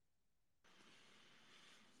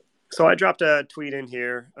So I dropped a tweet in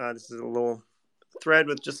here. This is a little thread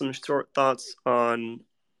with just some short thoughts on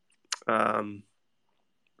um,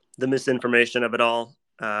 the misinformation of it all.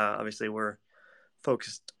 Obviously, we're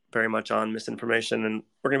focused very much on misinformation, and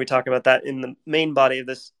we're going to be talking about that in the main body of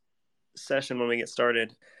this session when we get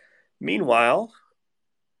started. Meanwhile,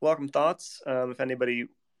 welcome thoughts. If anybody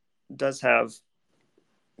does have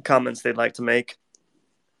comments they'd like to make,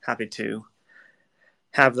 happy to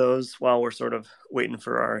have those while we're sort of waiting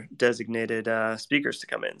for our designated speakers to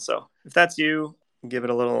come in. So if that's you, give it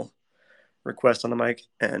a little request on the mic,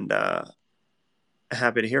 and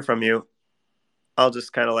happy to hear from you. I'll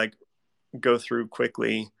just kind of like go through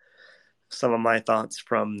quickly some of my thoughts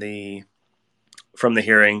from the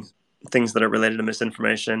hearing, things that are related to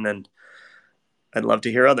misinformation, and I'd love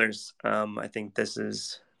to hear others. I think this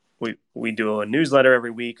is we do a newsletter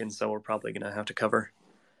every week, and so we're probably going to have to cover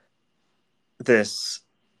this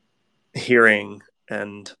hearing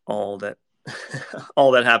and all that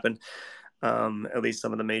all that happened, at least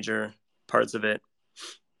some of the major parts of it.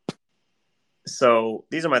 So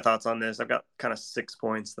these are my thoughts on this. I've got kind of 6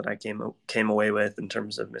 points that I came away with in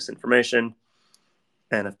terms of misinformation,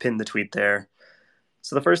 and I've pinned the tweet there.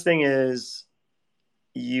 So the first thing is,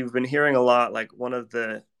 you've been hearing a lot, like one of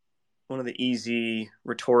the easy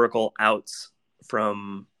rhetorical outs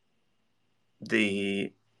from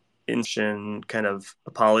the ancient kind of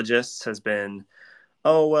apologists has been,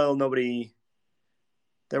 oh well,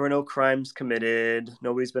 there were no crimes committed,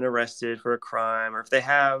 nobody's been arrested for a crime, or if they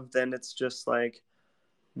have, then it's just like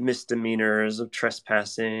misdemeanors of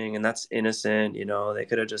trespassing, and that's innocent. They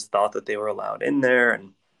could have just thought that they were allowed in there,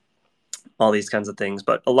 and all these kinds of things.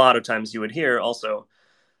 But a lot of times you would hear also,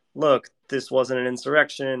 look, this wasn't an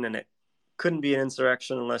insurrection, and it couldn't be an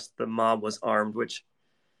insurrection unless the mob was armed, which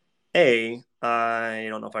I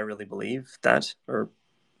don't know if I really believe that, or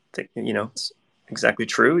think it's exactly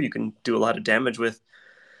true. You can do a lot of damage with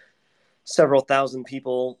several thousand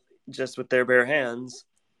people just with their bare hands.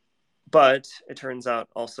 But it turns out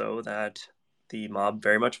also that the mob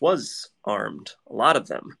very much was armed, a lot of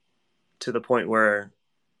them, to the point where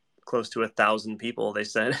close to 1,000 people, they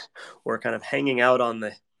said, were kind of hanging out on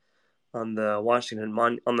the on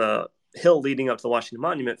the hill leading up to the Washington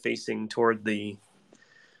Monument, facing toward the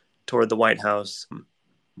White House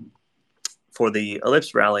for the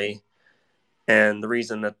Ellipse rally. And the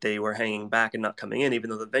reason that they were hanging back and not coming in, even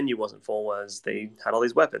though the venue wasn't full, was they had all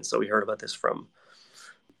these weapons. So we heard about this from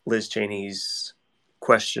Liz Cheney's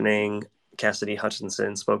questioning. Cassidy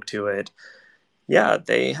Hutchinson spoke to it. Yeah,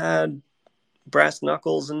 they had brass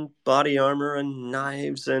knuckles and body armor and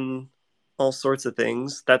knives and all sorts of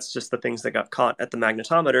things. That's just the things that got caught at the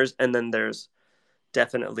magnetometers. And then there's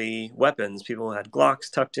definitely weapons. People who had Glocks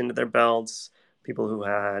tucked into their belts, people who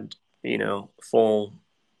had, full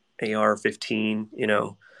AR-15,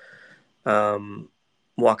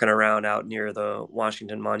 walking around out near the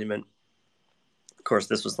Washington Monument. Of course,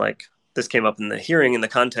 this came up in the hearing in the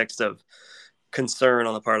context of concern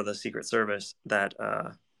on the part of the Secret Service that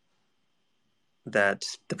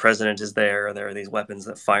the president is there. There are these weapons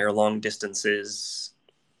that fire long distances.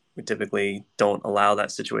 We typically don't allow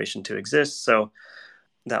that situation to exist. So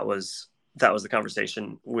that was the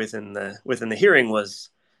conversation within the hearing, was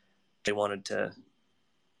they wanted to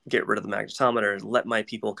get rid of the magnetometer, let my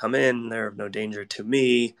people come in. They're of no danger to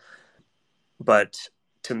me. But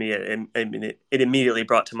to me, it immediately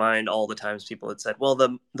brought to mind all the times people had said, well,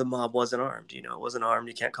 the mob wasn't armed. It wasn't armed.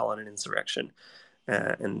 You can't call it an insurrection,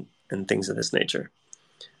 and things of this nature.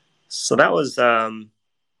 So that was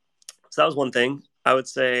one thing. I would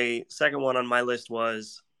say second one on my list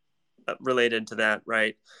was related to that,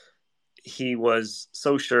 right? He was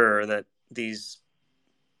so sure that these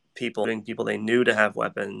people they knew to have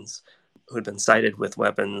weapons, who had been cited with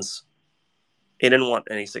weapons, he didn't want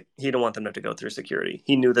them to have to go through security.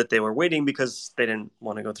 He knew that they were waiting because they didn't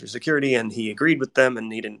want to go through security, and he agreed with them,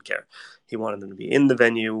 and he didn't care. He wanted them to be in the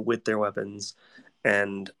venue with their weapons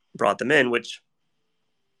and brought them in, which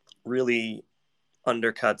really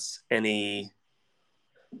undercuts any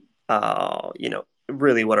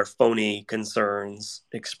really what are phony concerns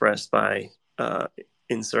expressed by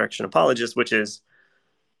insurrection apologists, which is,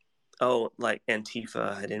 like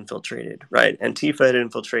Antifa had infiltrated, right? Antifa had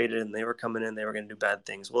infiltrated, and they were coming in, they were going to do bad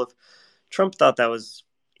things. Well, if Trump thought that was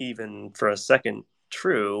even for a second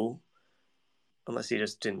true, unless he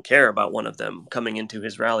just didn't care about one of them coming into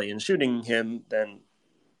his rally and shooting him, then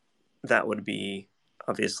that would be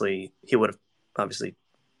he would have obviously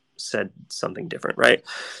said something different, right?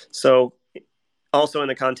 So also in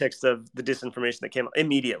the context of the disinformation that came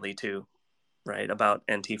immediately too, right, about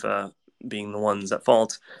Antifa being the ones at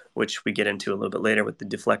fault, which we get into a little bit later with the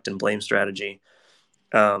deflect and blame strategy.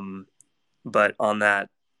 But on that,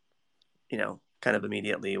 kind of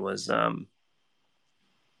immediately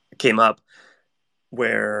came up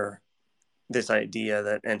where this idea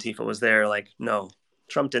that Antifa was there, like, no,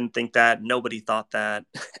 Trump didn't think that. Nobody thought that.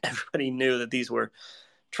 Everybody knew that these were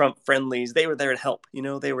Trump friendlies. They were there to help.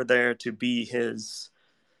 They were there to be his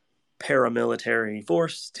paramilitary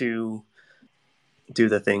force to do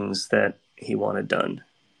the things that he wanted done.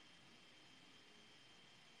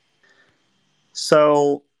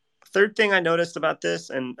 So, third thing I noticed about this,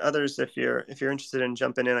 and others, if you're interested in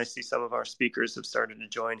jumping in, I see some of our speakers have started to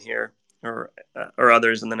join here, or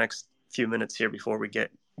others in the next few minutes here before we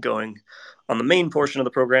get going on the main portion of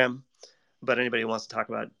the program. But anybody who wants to talk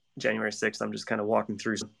about January 6th, I'm just kind of walking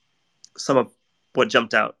through some of what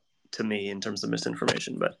jumped out to me in terms of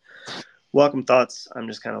misinformation. But welcome thoughts. I'm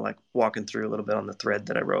just kind of like walking through a little bit on the thread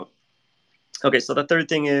that I wrote. Okay, so the third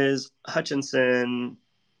thing is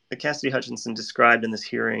Cassidy Hutchinson described in this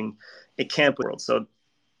hearing a camp world. So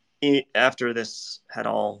after this had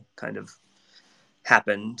all kind of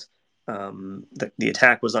happened, the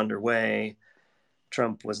attack was underway.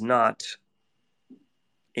 Trump was not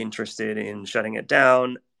interested in shutting it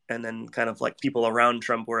down. And then kind of like people around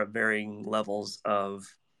Trump were at varying levels of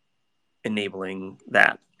enabling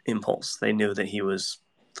that impulse. They knew that he was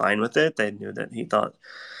fine with it. They knew that he thought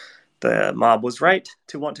the mob was right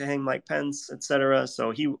to want to hang Mike Pence, etc.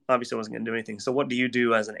 So he obviously wasn't going to do anything. So what do you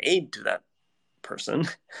do as an aide to that person?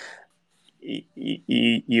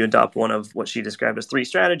 You adopt one of what she described as 3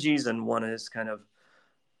 strategies, and one is kind of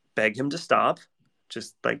beg him to stop,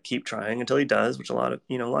 just like keep trying until he does, which a lot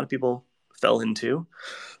of people fell into.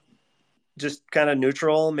 Just kind of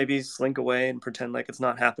neutral, maybe slink away and pretend like it's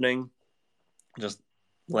not happening. Just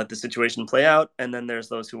let the situation play out. And then there's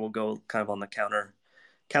those who will go kind of on the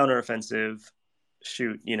counteroffensive.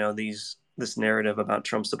 Shoot, this narrative about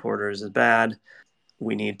Trump supporters is bad.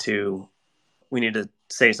 We need to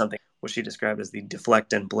say something. What she described as the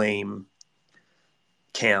deflect and blame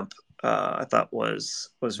camp, I thought was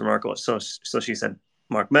remarkable. So she said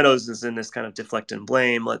Mark Meadows is in this kind of deflect and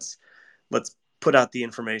blame. Let's put out the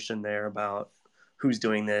information there about who's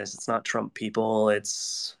doing this. It's not Trump people.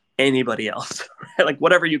 It's anybody else, right? Like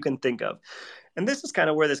whatever you can think of. And this is kind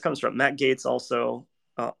of where this comes from. Matt Gaetz also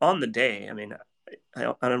on the day. I mean, I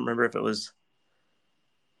don't remember if it was.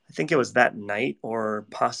 I think it was that night or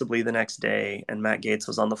possibly the next day, and Matt Gaetz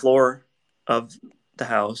was on the floor of the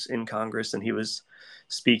House in Congress, and he was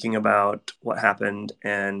speaking about what happened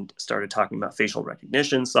and started talking about facial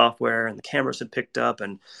recognition software, and the cameras had picked up,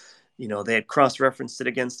 and they had cross-referenced it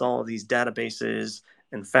against all of these databases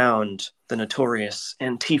and found the notorious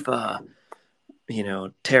Antifa,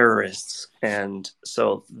 terrorists. And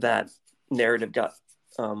so that narrative got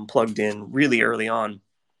plugged in really early on.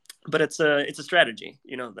 But it's a strategy,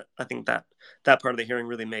 that I think that part of the hearing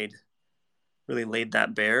really laid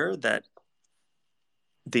that bare, that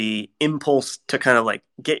the impulse to kind of like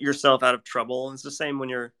get yourself out of trouble is the same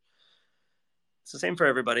it's the same for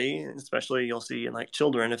everybody, especially you'll see in like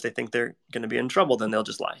children, if they think they're going to be in trouble, then they'll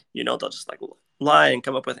just lie, they'll just like lie and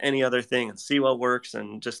come up with any other thing and see what works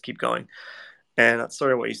and just keep going. And that's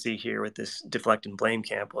sort of what you see here with this deflect and blame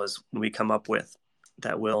camp, was when we come up with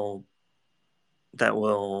that will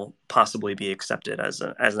possibly be accepted as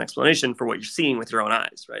an explanation for what you're seeing with your own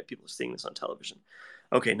eyes, right? People are seeing this on television.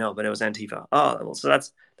 Okay, no, but it was Antifa. Oh, well, so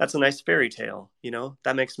that's a nice fairy tale,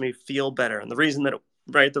 that makes me feel better. And the reason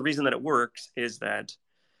that it works is that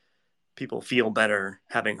people feel better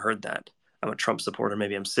having heard that. I'm a Trump supporter.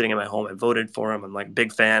 Maybe I'm sitting in my home. I voted for him. I'm like a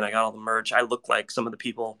big fan. I got all the merch. I look like some of the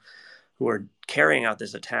people who are carrying out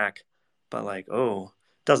this attack, but like, oh,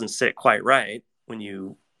 it doesn't sit quite right when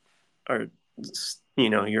you are,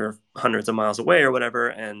 you're hundreds of miles away or whatever,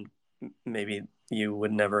 and maybe you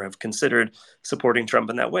would never have considered supporting Trump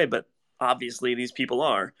in that way, but obviously these people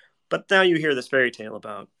are. But now you hear this fairy tale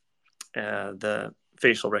about the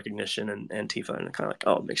facial recognition and Antifa, and kind of like,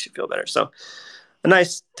 oh, it makes you feel better. So a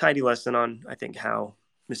nice, tidy lesson on, I think, how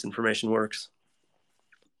misinformation works.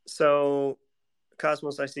 So,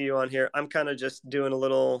 Cosmos, I see you on here. I'm kind of just doing a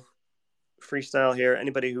little freestyle here.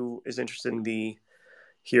 Anybody who is interested in the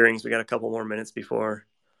hearings, we got a couple more minutes before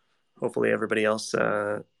hopefully everybody else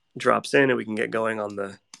drops in and we can get going on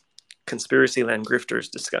the Conspiracyland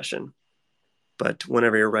Grifters discussion. But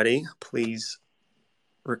whenever you're ready, please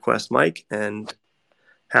request mic, and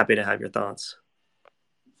happy to have your thoughts.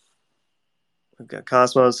 We've got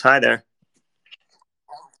Cosmos. Hi there.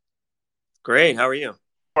 Great. How are you?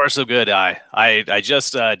 Far so good. I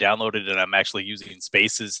just downloaded, and I'm actually using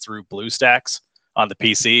Spaces through BlueStacks on the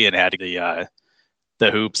PC, and had the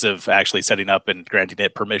the hoops of actually setting up and granting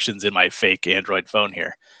it permissions in my fake Android phone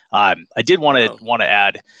here. I did Wow. want to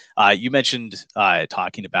add, you mentioned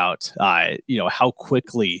talking about how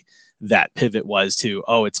quickly that pivot was to,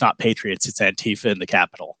 oh, it's not Patriots, it's Antifa in the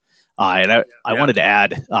Capitol. I Yeah. wanted to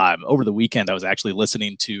add, over the weekend, I was actually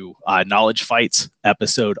listening to Knowledge Fights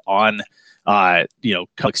episode on,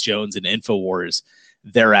 Alex Jones and InfoWars,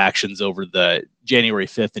 their actions over the January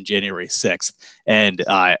 5th and January 6th. And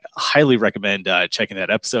I highly recommend checking that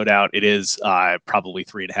episode out. It is probably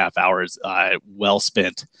 3.5 hours well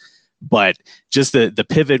spent. But just the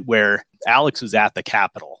pivot where Alex was at the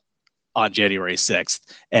Capitol on January 6th,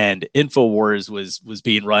 and InfoWars was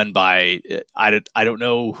being run by I don't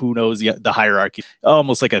know who knows the hierarchy,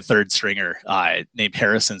 almost like a third stringer named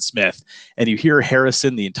Harrison Smith. And you hear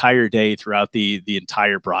Harrison the entire day throughout the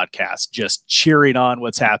entire broadcast just cheering on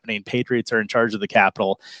what's happening. Patriots are in charge of the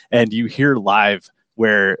Capitol, and you hear live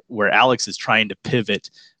where Alex is trying to pivot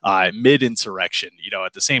mid-insurrection.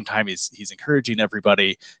 At the same time, he's encouraging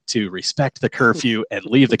everybody to respect the curfew and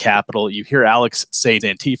leave the Capitol. You hear Alex say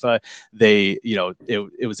to Antifa,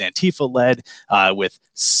 it was Antifa led with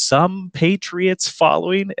some patriots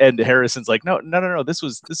following, and Harrison's like, no, this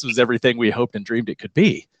was everything we hoped and dreamed it could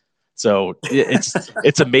be. So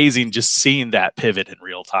it's amazing just seeing that pivot in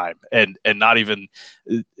real time, and not even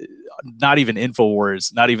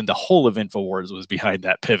InfoWars, not even the whole of InfoWars was behind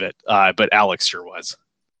that pivot, but Alex sure was.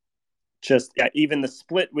 Just even the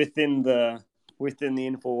split within the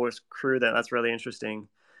InfoWars crew, that's really interesting.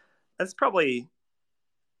 That's probably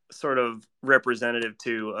sort of representative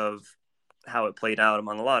too of how it played out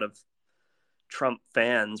among a lot of Trump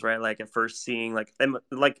fans, right? Like at first seeing it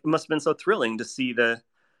must have been so thrilling to see the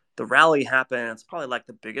rally happen. It's probably like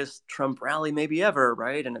the biggest Trump rally maybe ever,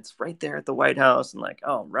 right? And it's right there at the White House, and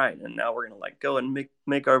oh, right, and now we're gonna go and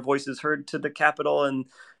make our voices heard to the Capitol. And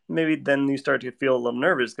maybe then you start to feel a little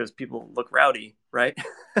nervous because people look rowdy, right?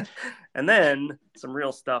 And then some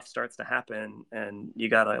real stuff starts to happen, and you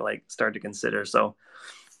gotta start to consider. So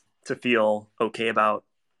to feel okay about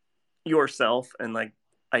yourself and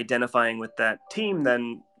identifying with that team,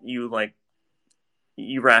 then you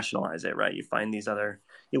rationalize it, right? You find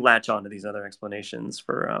you latch onto these other explanations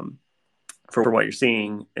for what you're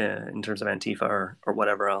seeing in terms of Antifa or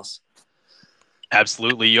whatever else.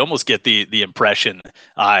 Absolutely. You almost get the impression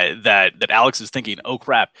that Alex is thinking, oh,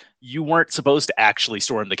 crap, you weren't supposed to actually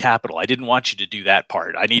storm the Capitol. I didn't want you to do that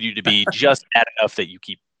part. I need you to be just bad enough that you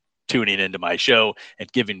keep tuning into my show and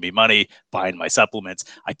giving me money, buying my supplements.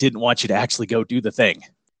 I didn't want you to actually go do the thing.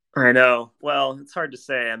 I know. Well, it's hard to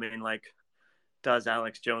say. I mean, does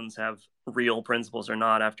Alex Jones have real principles or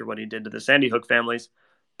not after what he did to the Sandy Hook families?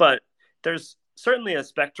 But there's certainly a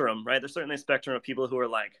spectrum, right? There's certainly a spectrum of people who are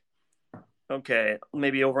okay,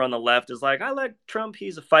 maybe over on the left is I like Trump,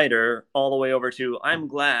 he's a fighter, all the way over to I'm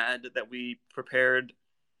glad that we prepared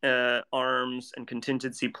arms and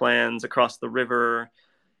contingency plans across the river,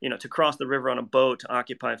 to cross the river on a boat to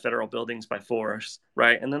occupy federal buildings by force,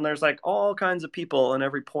 right? And then there's all kinds of people in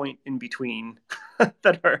every point in between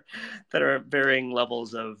that are varying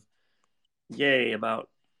levels of yay about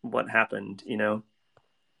what happened,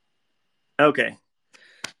 Okay,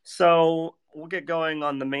 so we'll get going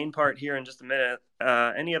on the main part here in just a minute.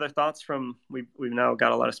 Any other thoughts from we've now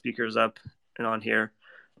got a lot of speakers up and on here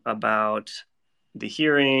about the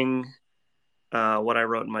hearing, what I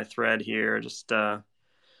wrote in my thread here, just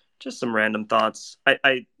some random thoughts.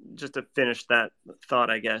 I just to finish that thought,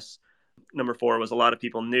 I guess number 4 was a lot of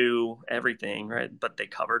people knew everything, right? But they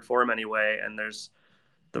covered for him anyway. And there's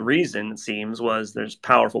the reason, it seems, was there's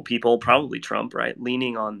powerful people, probably Trump, right,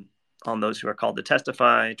 leaning on those who are called to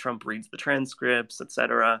testify. Trump reads the transcripts,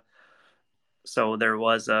 etc. So there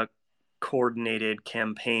was a coordinated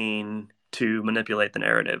campaign to manipulate the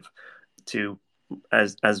narrative. To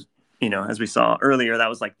as we saw earlier, that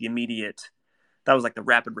was the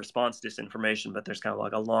rapid response disinformation. But there's kind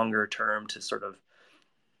of a longer term to sort of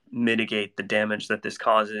mitigate the damage that this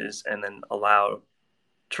causes, and then allow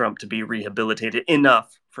Trump to be rehabilitated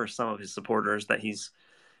enough for some of his supporters that he's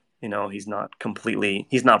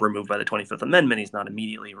not removed by the 25th Amendment. He's not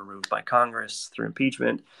immediately removed by Congress through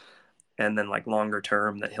impeachment. And then longer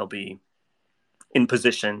term that he'll be in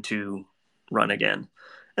position to run again.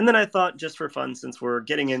 And then I thought, just for fun, since we're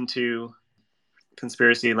getting into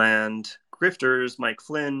Conspiracyland, Grifters, Mike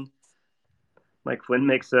Flynn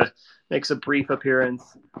makes a brief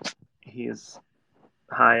appearance. He is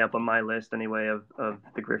high up on my list anyway of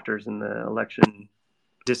the grifters in the election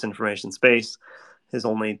disinformation space. His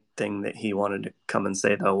only thing that he wanted to come and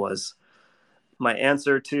say, though, was my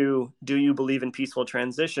answer to "Do you believe in peaceful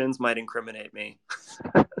transitions?" might incriminate me.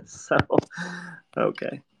 So,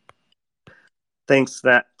 okay. Thanks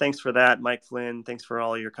for that, Mike Flynn. Thanks for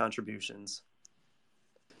all your contributions.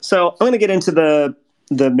 So I'm going to get into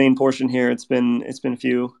the main portion here. It's been a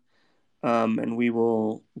few, and we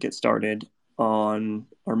will get started on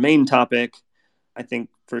our main topic. I think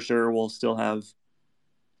for sure we'll still have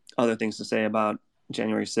other things to say about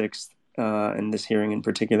January 6th and this hearing in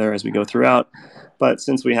particular as we go throughout. But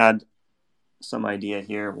since we had some idea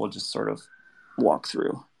here, we'll just sort of walk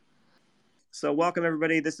through. So welcome,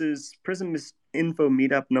 everybody. This is Prism Misinfo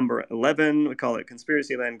Meetup number 11. We call it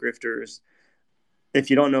Conspiracyland Grifters. If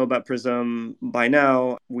you don't know about Prism by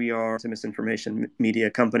now, we are a misinformation media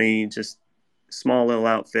company, just small little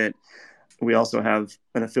outfit. We also have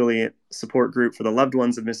an affiliate support group for the loved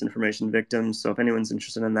ones of misinformation victims. So if anyone's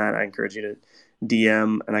interested in that, I encourage you to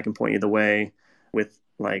DM and I can point you the way. With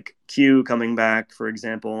like Q coming back, for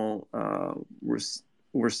example,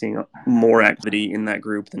 we're seeing more activity in that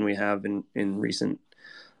group than we have in recent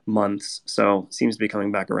months. So it seems to be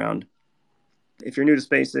coming back around. If you're new to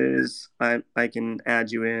Spaces, I can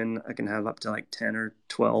add you in. I can have up to like 10 or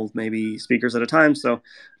 12 maybe speakers at a time. So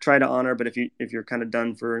try to honor, but if you're kind of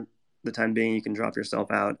done for the time being, you can drop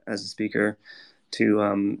yourself out as a speaker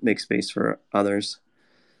to make space for others.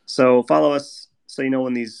 So follow us so you know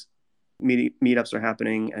when these meetups are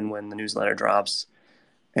happening and when the newsletter drops.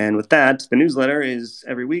 And with that, the newsletter is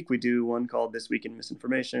every week. We do one called This Week in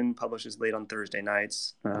Misinformation, publishes late on Thursday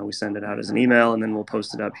nights. We send it out as an email and then we'll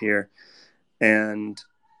post it up here. And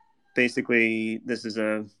basically, this is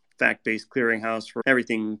a fact-based clearinghouse for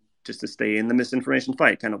everything just to stay in the misinformation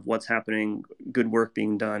fight, kind of what's happening, good work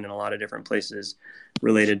being done in a lot of different places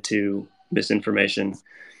related to misinformation.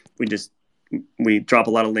 We drop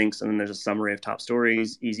a lot of links and then there's a summary of top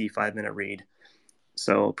stories, easy 5-minute read.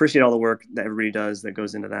 So appreciate all the work that everybody does that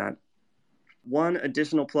goes into that. One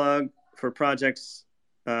additional plug for projects,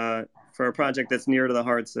 for a project that's near to the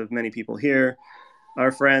hearts of many people here.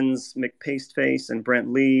 Our friends McPasteface and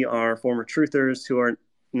Brent Lee are former truthers who are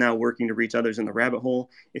now working to reach others in the rabbit hole.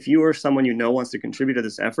 If you or someone you know wants to contribute to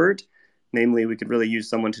this effort, namely we could really use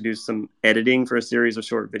someone to do some editing for a series of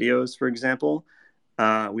short videos, for example,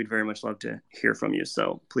 we'd very much love to hear from you.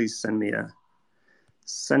 So please send me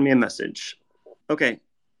a message. Okay,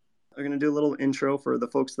 I'm going to do a little intro for the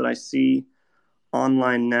folks that I see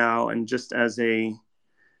online now, and just as a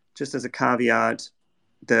caveat,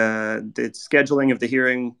 the scheduling of the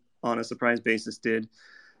hearing on a surprise basis did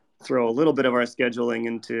throw a little bit of our scheduling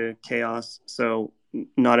into chaos. So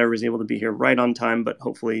not everyone's able to be here right on time, but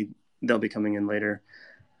hopefully they'll be coming in later.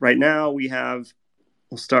 Right now we'll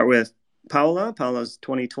start with Paula. Paula's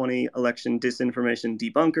 2020 election disinformation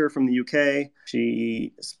debunker from the UK.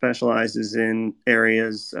 She specializes in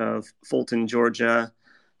areas of Fulton, Georgia,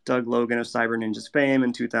 Doug Logan of Cyber Ninjas fame,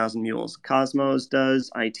 and 2000 Mules. Cosmos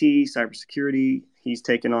does IT, cybersecurity. He's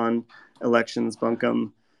taken on elections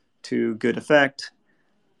bunkum to good effect.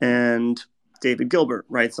 And David Gilbert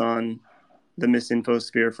writes on the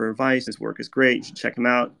misinfosphere for Vice. His work is great. You should check him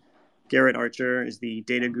out. Garrett Archer is the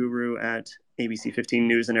data guru at ABC 15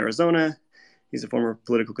 News in Arizona. He's a former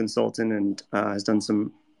political consultant and has done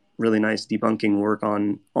some really nice debunking work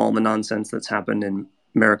on all the nonsense that's happened in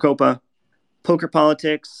Maricopa. Poker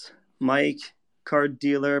Politics, Mike, card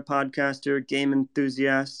dealer, podcaster, game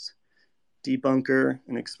enthusiast, debunker,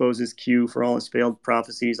 and exposes Q for all his failed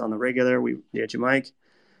prophecies on the regular. We get you, Mike.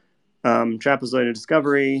 Trapezoidal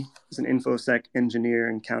Discovery is an InfoSec engineer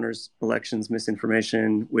and counters elections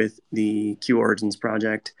misinformation with the Q Origins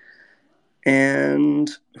project. And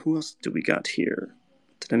who else do we got here?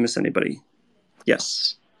 Did I miss anybody?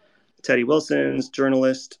 Yes. Teddy Wilson's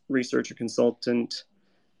journalist, researcher, consultant,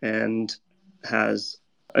 and has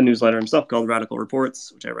a newsletter himself called Radical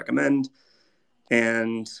Reports, which I recommend.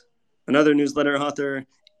 And another newsletter author,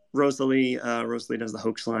 Rosalie. Rosalie does the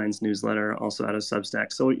Hoax Lines newsletter, also out of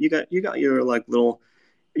Substack. So you got your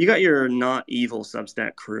you got your not evil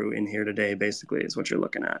Substack crew in here today, basically, is what you're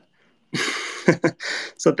looking at.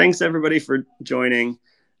 So thanks everybody for joining.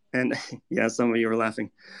 And yeah, some of you were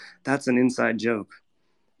laughing. That's an inside joke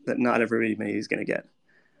that not everybody maybe is going to get.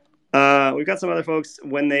 We've got some other folks.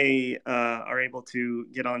 When they are able to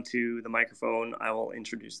get onto the microphone, I will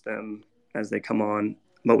introduce them as they come on.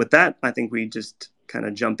 But with that, I think we just kind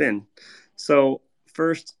of jump in. So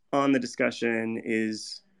first on the discussion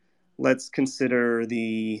is, let's consider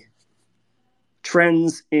the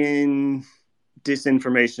trends in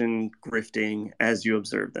disinformation grifting as you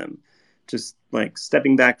observe them. Just like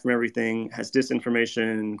stepping back from everything, has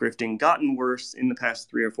disinformation grifting gotten worse in the past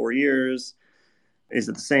 3 or 4 years? Is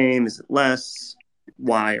it the same? Is it less?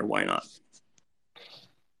 Why or why not?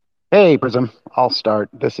 Hey, Prism. I'll start.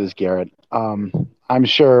 This is Garrett. I'm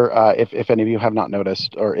sure if any of you have not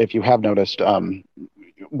noticed, or if you have noticed,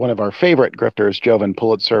 one of our favorite grifters, Jovan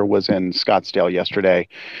Pulitzer, was in Scottsdale yesterday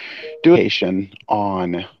doing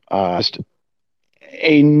on just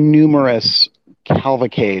a numerous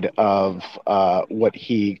cavalcade of what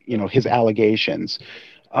his allegations.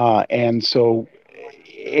 And so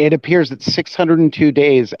it appears that 602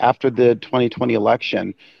 days after the 2020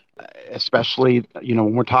 election, especially,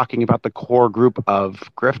 when we're talking about the core group of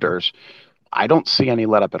grifters, I don't see any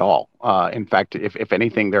let up at all. In fact, if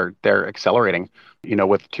anything, they're accelerating.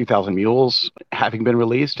 With 2,000 Mules having been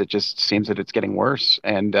released, it just seems that it's getting worse.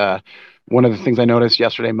 And one of the things I noticed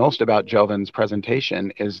yesterday most about Jovan's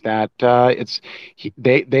presentation is that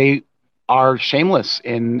they are shameless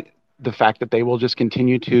in the fact that they will just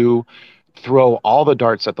continue to throw all the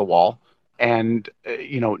darts at the wall, and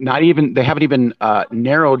not even they haven't even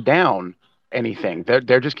narrowed down anything.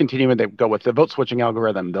 They're just continuing. They go with the vote switching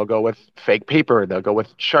algorithm. They'll go with fake paper. They'll go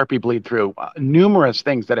with Sharpie bleed through. Numerous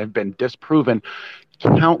things that have been disproven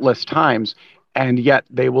countless times, and yet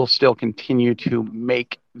they will still continue to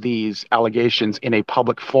make these allegations in a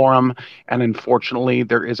public forum. And unfortunately,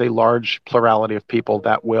 there is a large plurality of people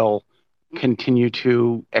that will continue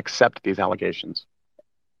to accept these allegations.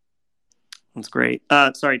 That's great.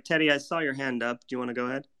 Sorry, Teddy, I saw your hand up. Do you want to go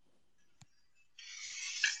ahead?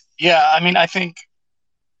 Yeah, I mean, I think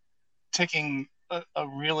taking a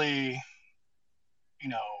really,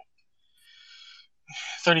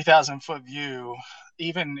 30,000 foot view,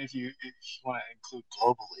 even if you want to include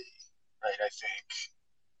globally, right? I think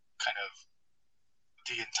kind of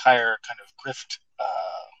the entire kind of grift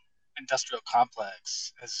industrial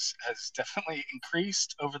complex has definitely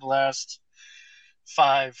increased over the last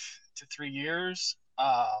 5 to 3 years.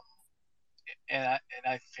 And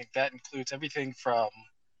I think that includes everything from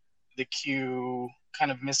the Q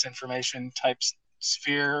kind of misinformation type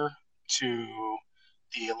sphere to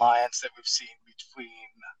the alliance that we've seen between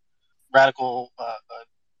radical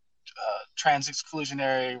trans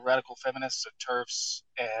exclusionary radical feminists and TERFs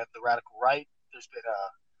and the radical right. There's been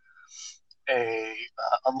a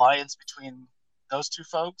alliance between those two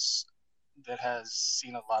folks that has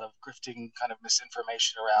seen a lot of grifting kind of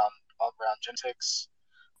misinformation around genetics.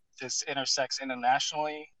 This intersects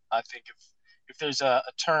internationally. I think if there's a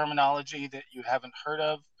terminology that you haven't heard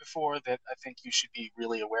of before that I think you should be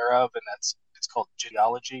really aware of, and it's called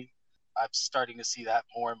genealogy. I'm starting to see that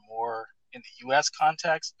more and more in the U.S.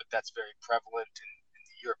 context, but that's very prevalent in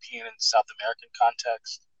the European and South American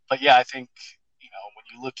context. But yeah, I think when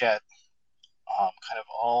you look at kind of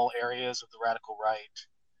all areas of the radical right,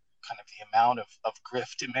 kind of the amount of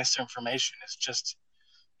grift and misinformation is just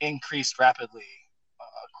increased rapidly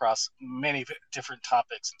across many different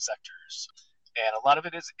topics and sectors. And a lot of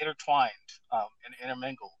it is intertwined and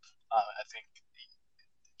intermingled. I think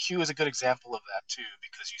Q is a good example of that too,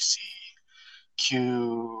 because you see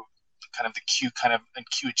Q and Q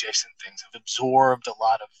adjacent things have absorbed a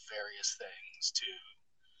lot of various things too.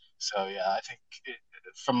 So yeah, I think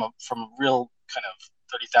from a real kind of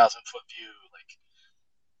 30,000 foot view,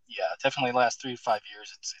 definitely the last 3 to 5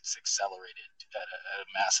 years, it's accelerated at a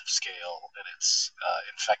massive scale, and it's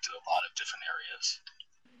infected a lot of different areas.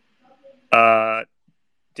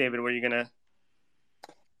 David, were you gonna?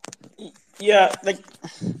 Yeah,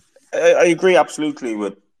 I agree absolutely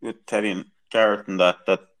with Teddy and Garrett in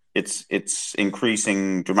that it's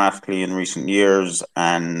increasing dramatically in recent years,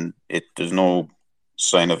 and there's no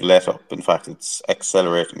sign of let up. In fact, it's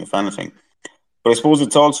accelerating, if anything. But I suppose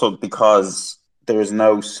it's also because there is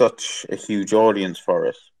now such a huge audience for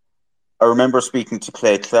it. I remember speaking to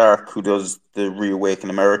Clay Clark, who does the Reawaken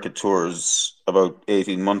America tours, about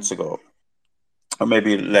 18 months ago, or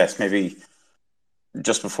maybe less, maybe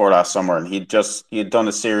just before last summer, and he had done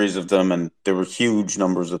a series of them, and there were huge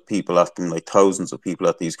numbers of people at them, like thousands of people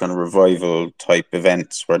at these kind of revival type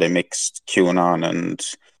events where they mixed QAnon and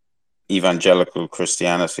evangelical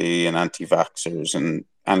Christianity and anti-vaxxers and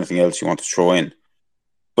anything else you want to throw in.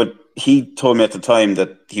 But he told me at the time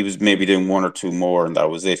that he was maybe doing 1 or 2 more, and that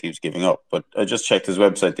was it. He was giving up. But I just checked his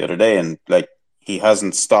website the other day, and he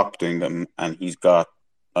hasn't stopped doing them, and he's got,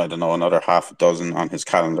 I don't know, another half a dozen on his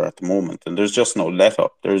calendar at the moment. And there's just no let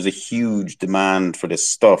up. There's a huge demand for this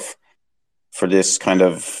stuff, for this kind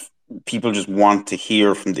of, people just want to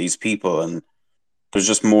hear from these people. And there's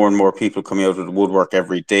just more and more people coming out of the woodwork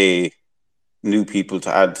every day, new people to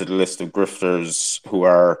add to the list of grifters who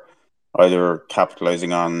are either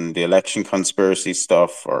capitalizing on the election conspiracy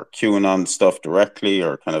stuff or QAnon stuff directly,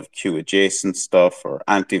 or kind of Q adjacent stuff, or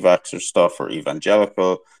anti-vaxxer stuff, or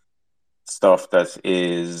evangelical stuff that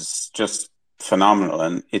is just phenomenal.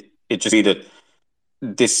 And it just that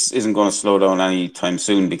this isn't going to slow down anytime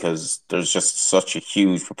soon because there's just such a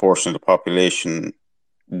huge proportion of the population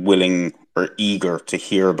willing or eager to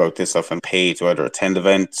hear about this stuff and pay to either attend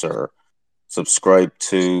events or subscribe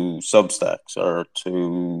to Substacks or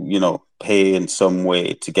to, pay in some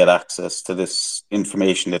way to get access to this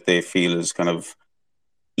information that they feel is kind of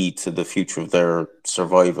key to the future of their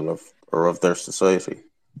survival of their society.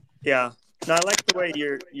 Yeah. No, I like the way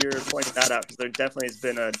you're pointing that out, because there definitely has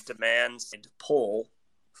been a demand pull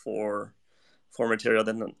for material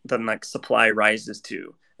than like supply rises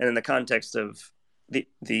to. And in the context of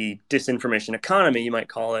the disinformation economy, you might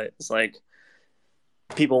call it, it's like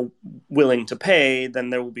people willing to pay,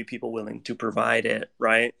 then there will be people willing to provide it,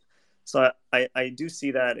 right? So I do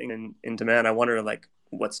see that in demand. I wonder, like,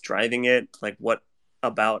 what's driving it? Like, what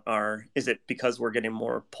about is it because we're getting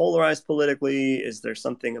more polarized politically? Is there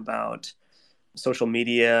something about social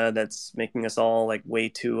media that's making us all like way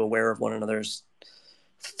too aware of one another's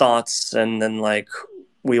thoughts, and then like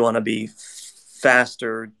we want to be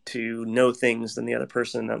faster to know things than the other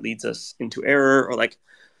person, that leads us into error? Or like,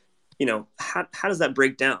 how does that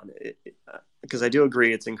break down? Because I do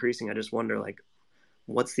agree it's increasing. I just wonder, like,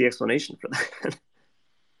 what's the explanation for that?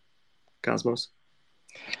 Cosmos?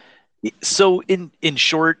 So in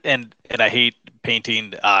short, and I hate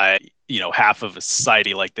painting half of a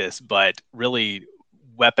society like this, but really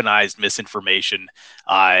weaponized misinformation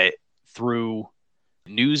through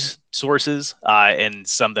news sources, and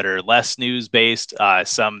some that are less news based,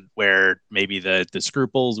 some where maybe the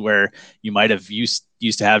scruples where you might have used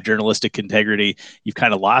to have journalistic integrity, you've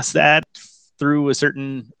kind of lost that through a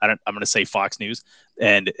certain, I'm going to say Fox News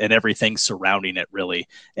and everything surrounding it, really.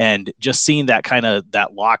 And just seeing that kind of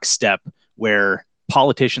that lockstep where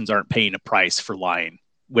politicians aren't paying a price for lying,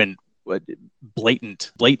 when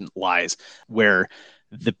blatant lies, where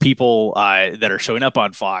the people that are showing up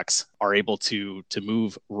on Fox are able to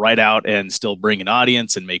move right out and still bring an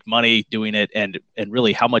audience and make money doing it. And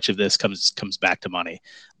really, how much of this comes back to money?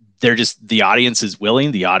 The audience is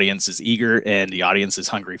willing, the audience is eager, and the audience is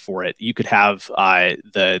hungry for it. You could have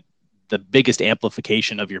the biggest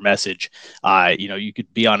amplification of your message. You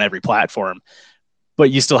could be on every platform,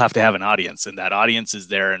 but you still have to have an audience, and that audience is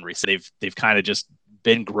there. And they've kind of just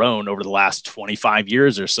been grown over the last 25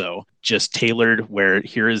 years or so, just tailored where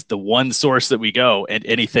here is the one source that we go, and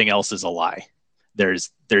anything else is a lie.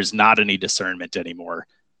 There's not any discernment anymore.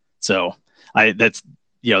 So that's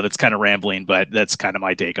kind of rambling, but that's kind of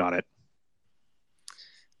my take on it.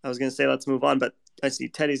 I was going to say, let's move on, but I see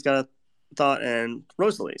Teddy's got a thought, and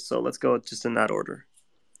Rosalie. So let's go just in that order.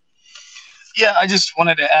 Yeah, I just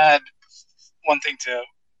wanted to add one thing to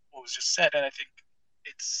what was just said, and I think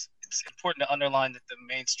it's important to underline that the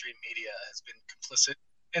mainstream media has been complicit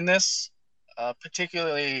in this,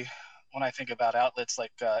 particularly when I think about outlets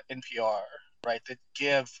like NPR, right, that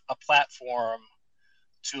give a platform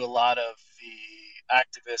to a lot of the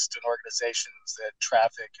activists and organizations that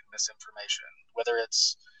traffic in misinformation, whether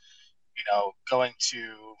it's, going to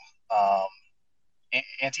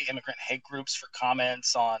anti-immigrant hate groups for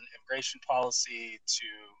comments on immigration policy, to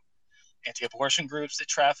anti-abortion groups that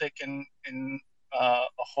traffic in a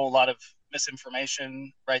whole lot of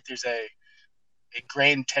misinformation, right? There's a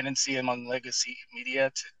grain tendency among legacy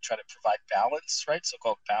media to try to provide balance, right?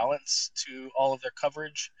 So-called balance to all of their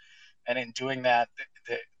coverage. And in doing that,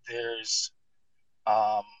 there's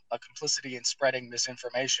a complicity in spreading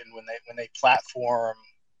misinformation when they platform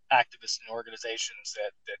activists and organizations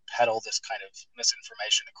that peddle this kind of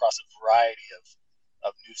misinformation across a variety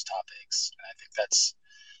of news topics. And I think that's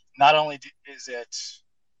not only is it,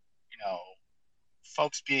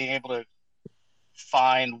 folks being able to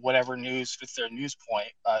find whatever news fits their news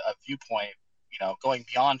point, a viewpoint, going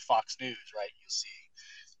beyond Fox News, right? You see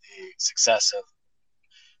the success of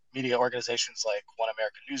media organizations like One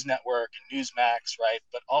American News Network and Newsmax, right?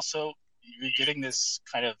 But also you're getting this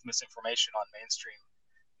kind of misinformation on mainstream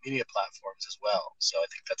media platforms as well. So I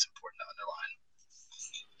think that's important to underline.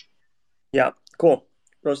 Yeah, cool.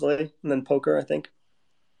 Rosalie, and then Poker, I think.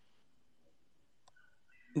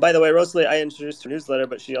 By the way, Rosalie, I introduced her newsletter,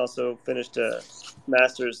 but she also finished a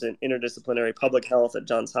master's in interdisciplinary public health at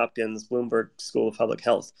Johns Hopkins Bloomberg School of Public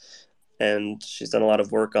Health. And she's done a lot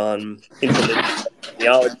of work on information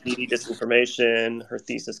epidemiology, disinformation. Her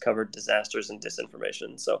thesis covered disasters and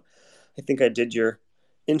disinformation. So I think I did your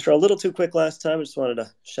intro a little too quick last time. I just wanted to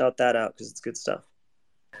shout that out because it's good stuff.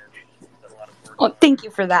 Well, thank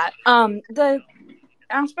you for that. The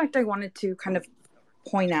aspect I wanted to kind of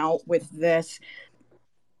point out with this,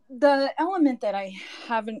 the element that I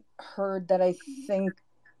haven't heard that I think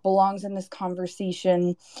belongs in this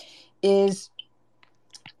conversation is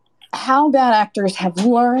how bad actors have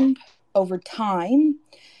learned over time.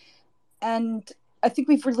 And I think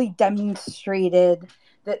we've really demonstrated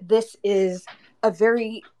that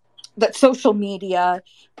that social media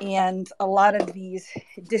and a lot of these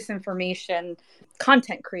disinformation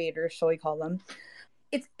content creators, shall we call them,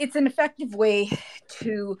 it's an effective way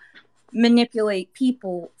to manipulate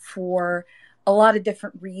people for a lot of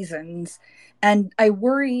different reasons. And I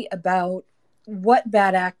worry about what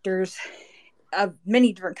bad actors of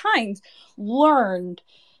many different kinds learned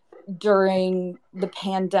during the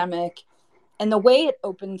pandemic, and the way it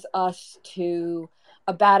opens us to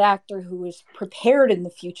a bad actor who is prepared in the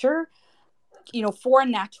future, for a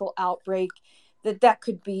natural outbreak, that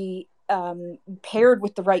could be paired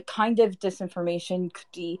with the right kind of disinformation, could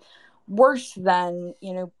be worse than,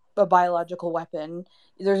 a biological weapon.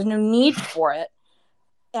 There's no need for it.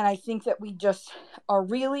 And I think that we just are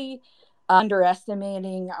really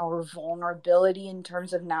underestimating our vulnerability in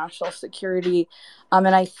terms of national security. And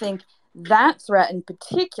I think that threat in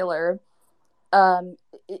particular,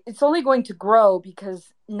 it's only going to grow,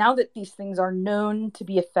 because now that these things are known to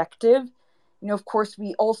be effective, of course,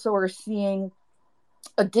 we also are seeing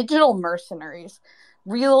digital mercenaries,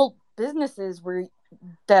 real businesses where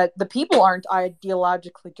that the people aren't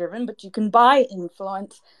ideologically driven, but you can buy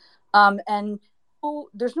influence, and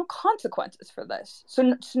there's no consequences for this.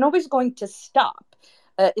 So nobody's going to stop.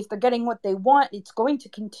 If they're getting what they want, it's going to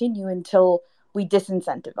continue until we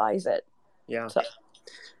disincentivize it. Yeah. So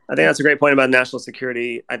I think that's a great point about national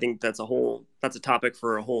security. I think that's a topic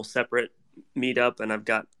for a whole separate meetup, and I've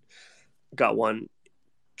got one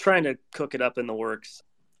trying to cook it up in the works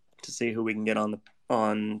to see who we can get on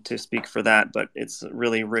to speak for that. But it's a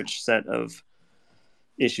really rich set of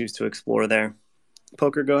issues to explore there.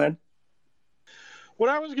 Poker, go ahead. What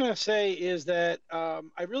I was going to say is that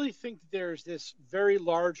I really think there's this very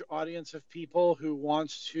large audience of people who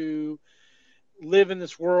wants to live in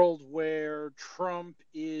this world where Trump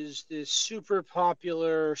is this super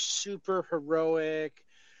popular, super heroic,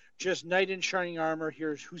 just knight in shining armor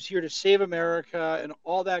here, who's here to save America and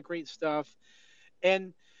all that great stuff.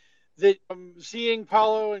 And that seeing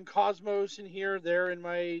Paulo and Cosmos in here, they're in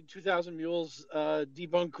my 2000 Mules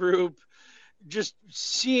debunk group, just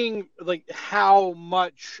seeing like how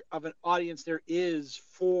much of an audience there is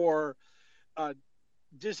for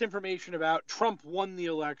disinformation about Trump won the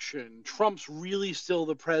election, Trump's really still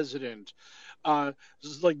the president,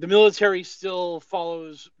 like the military still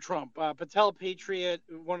follows Trump. Patel Patriot,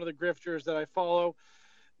 one of the grifters that I follow,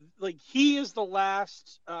 like he is the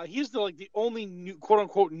last, he's the only new, quote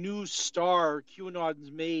unquote news star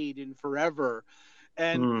QAnon's made in forever.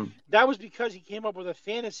 And that was because he came up with a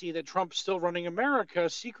fantasy that Trump's still running America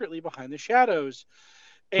secretly behind the shadows.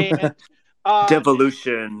 And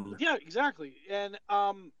devolution. Yeah, exactly. And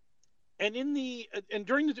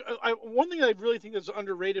during one thing I really think that's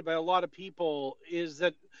underrated by a lot of people is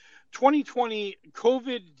that 2020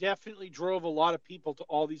 COVID definitely drove a lot of people to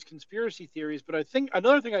all these conspiracy theories. But I think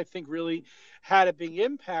another thing I think really had a big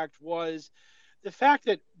impact was the fact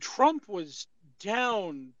that Trump was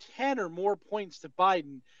down 10 or more points to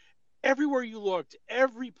Biden everywhere you looked,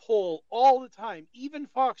 every poll, all the time, even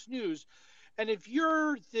Fox News. And if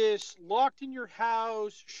you're this locked in your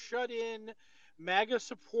house, shut in, MAGA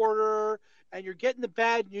supporter, and you're getting the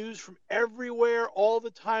bad news from everywhere all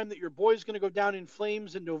the time that your boy's going to go down in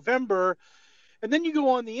flames in November, and then you go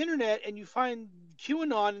on the internet and you find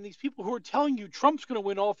QAnon and these people who are telling you Trump's going to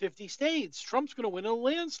win all 50 states, Trump's going to win a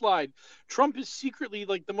landslide, Trump is secretly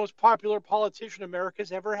like the most popular politician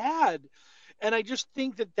America's ever had. And I just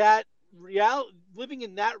think that living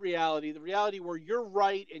in that reality, the reality where you're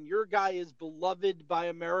right and your guy is beloved by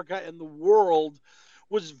America and the world,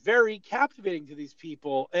 was very captivating to these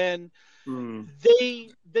people. And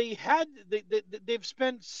they've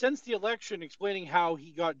spent since the election explaining how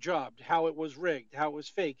he got jobbed, how it was rigged, how it was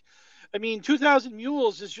fake. I mean, 2000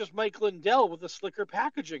 Mules is just Mike Lindell with a slicker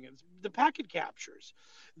packaging and the packet captures.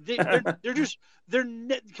 Because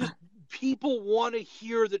people want to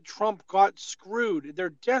hear that Trump got screwed. They're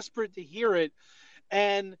desperate to hear it.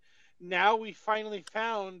 And now we finally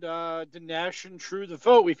found Dinesh and True the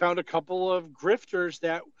Vote. We found a couple of grifters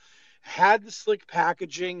that had the slick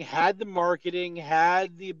packaging, had the marketing,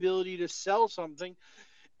 had the ability to sell something.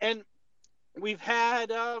 And we've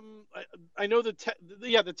had, I know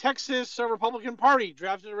the Texas Republican Party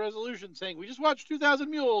drafted a resolution saying, we just watched 2000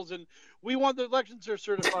 Mules and we want the elections are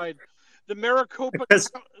certified. The Maricopa,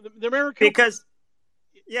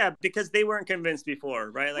 because they weren't convinced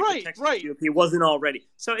before, right? Like right, the Texas GOP wasn't already.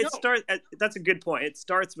 So that's a good point. It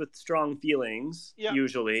starts with strong feelings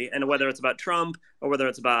usually, and whether it's about Trump or whether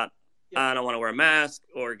it's about I don't want to wear a mask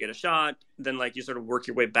or get a shot, then like you sort of work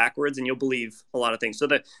your way backwards and you'll believe a lot of things. So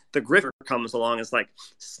the grifter comes along as like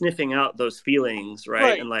sniffing out those feelings,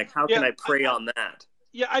 right? And like, how can I prey on that?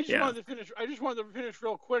 Yeah, I just wanted to finish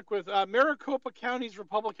real quick with Maricopa County's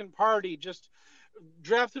Republican Party just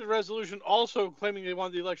drafted a resolution also claiming they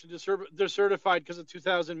wanted the election decertified because of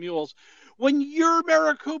 2,000 mules. When you're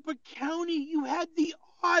Maricopa County, you had the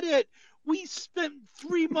audit. We spent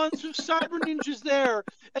 3 months of cyber ninjas there,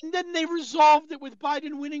 and then they resolved it with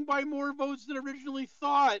Biden winning by more votes than originally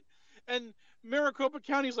thought. And Maricopa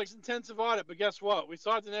County's like intensive audit, but guess what? We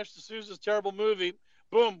saw Dinesh D'Souza's terrible movie.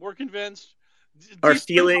 Boom, we're convinced. Our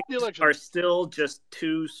feelings are still just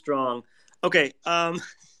too strong. Okay,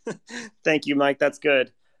 thank you, Mike. That's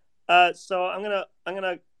good. So I'm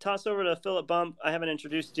gonna toss over to Philip Bump. I haven't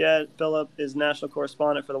introduced yet. Philip is national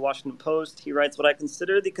correspondent for the Washington Post. He writes what I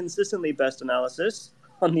consider the consistently best analysis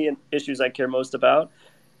on the issues I care most about.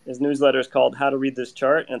 His newsletter is called How to Read This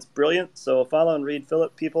Chart, and it's brilliant. So follow and read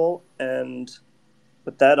Philip, people. And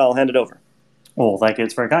with that, I'll hand it over. Well, thank you.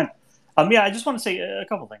 It's very kind. Yeah, I just want to say a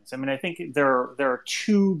couple things. I mean, I think there are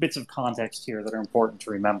two bits of context here that are important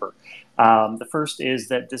to remember. The first is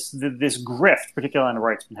that this grift, particularly on the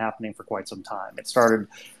right, has been happening for quite some time. It started,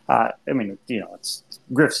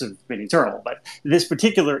 grifts have been eternal, but this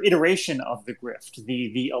particular iteration of the grift,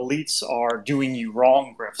 the elites are doing you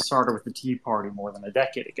wrong grift, started with the Tea Party more than a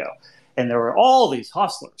decade ago. And there were all these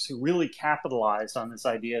hustlers who really capitalized on this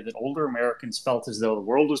idea that older Americans felt as though the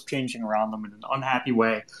world was changing around them in an unhappy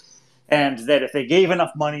way, and that if they gave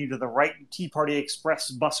enough money to the right Tea Party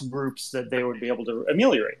Express bus groups, that they would be able to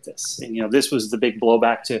ameliorate this. And, this was the big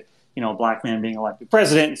blowback to, a black man being elected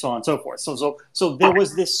president and so on and so forth. So there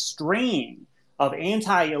was this strain of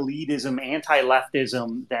anti-elitism,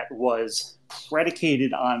 anti-leftism that was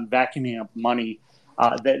predicated on vacuuming up money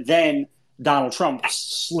that then Donald Trump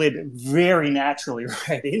slid very naturally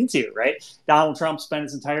right into, right? Donald Trump spent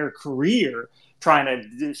his entire career trying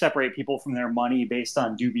to separate people from their money based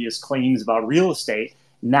on dubious claims about real estate.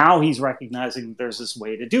 Now he's recognizing that there's this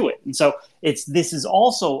way to do it. And so this is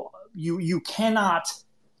also, you cannot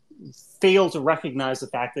fail to recognize the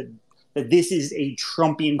fact that this is a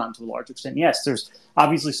Trumpian to a large extent. Yes, there's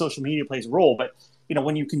obviously social media plays a role, but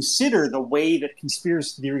when you consider the way that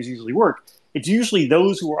conspiracy theories usually work, it's usually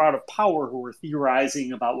those who are out of power who are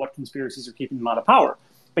theorizing about what conspiracies are keeping them out of power.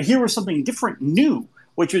 But here was something different, new,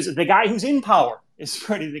 which was the guy who's in power is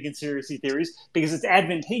spreading the conspiracy theories because it's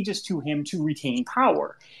advantageous to him to retain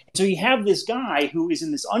power. So you have this guy who is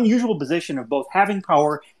in this unusual position of both having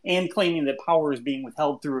power and claiming that power is being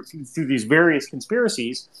withheld through these various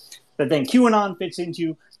conspiracies that then QAnon fits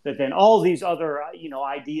into, that then all these other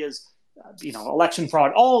ideas, election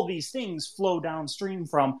fraud, all these things flow downstream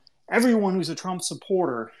from. Everyone who's a Trump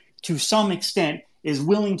supporter, to some extent, is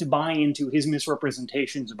willing to buy into his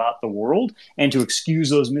misrepresentations about the world and to excuse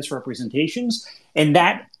those misrepresentations. And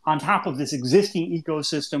that, on top of this existing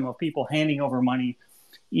ecosystem of people handing over money,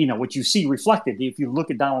 what you see reflected, if you look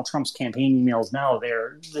at Donald Trump's campaign emails now,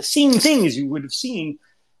 they're the same thing as you would have seen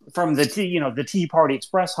from the Tea Party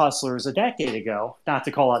Express hustlers a decade ago, not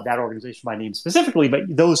to call out that organization by name specifically, but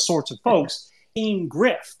those sorts of folks in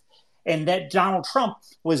grift. And that Donald Trump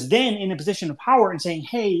was then in a position of power and saying,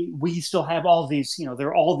 hey, we still have all these, there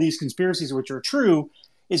are all these conspiracies which are true,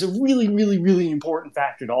 is a really, really, really important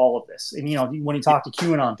factor to all of this. And, when you talk to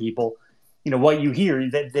QAnon people, what you hear,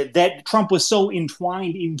 that Trump was so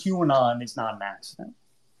entwined in QAnon is not an accident.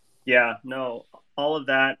 Yeah, no, all of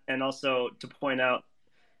that. And also to point out,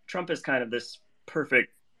 Trump is kind of this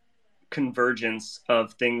perfect convergence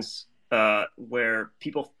of things where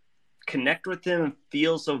people connect with him and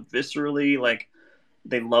feel so viscerally like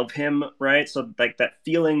they love him, right? So like that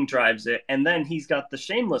feeling drives it. And then he's got the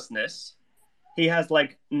shamelessness. He has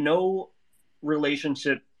like no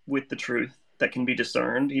relationship with the truth that can be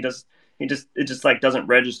discerned. It just like doesn't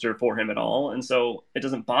register for him at all. And so it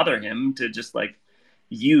doesn't bother him to just like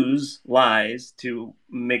use lies to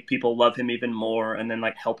make people love him even more and then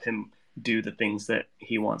like help him do the things that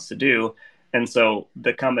he wants to do. And so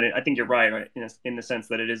the combination, I think you're right? In the sense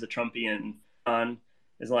that it is a Trumpian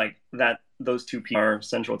is like that. Those two people are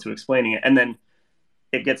central to explaining it, and then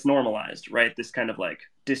it gets normalized, right? This kind of like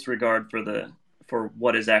disregard for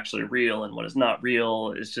what is actually real and what is not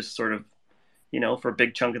real is just sort of, for a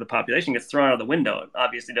big chunk of the population gets thrown out of the window. It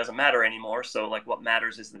obviously doesn't matter anymore. So like what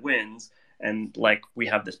matters is the wins, and like we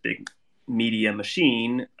have this big media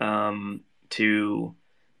machine to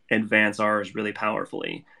advance ours really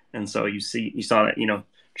powerfully. And so you saw that,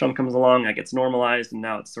 Trump comes along, that gets normalized, and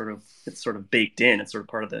now it's sort of baked in. It's sort of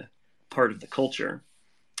part of the culture.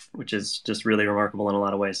 which is just really remarkable in a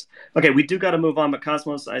lot of ways. Okay, we do got to move on, but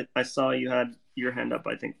Cosmos, I saw you had your hand up,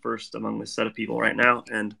 I think, first among this set of people right now.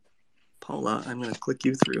 And Paula, I'm going to click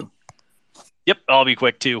you through. Yep, I'll be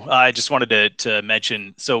quick too. I just wanted to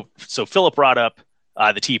mention, so Philip brought up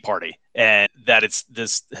the Tea Party, and that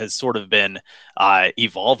this has sort of been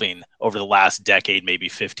evolving over the last decade, maybe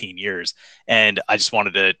 15 years. And I just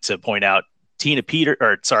wanted to point out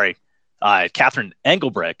Catherine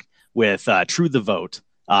Engelbrecht with True the Vote.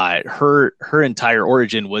 Her entire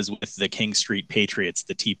origin was with the King Street Patriots,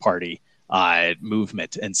 the Tea Party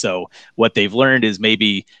movement. And so what they've learned is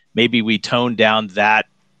maybe we tone down that,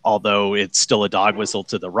 although it's still a dog whistle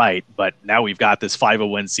to the right. But now we've got this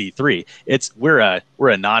 501c3. We're a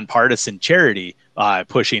nonpartisan charity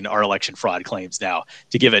pushing our election fraud claims now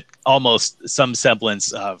to give it almost some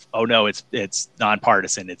semblance of, oh no, it's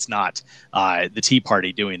nonpartisan. It's not the Tea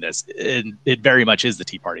Party doing this. It very much is the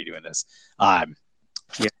Tea Party doing this. Yeah.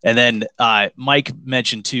 And then Mike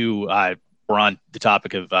mentioned too, we're on the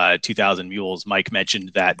topic of 2000 Mules. Mike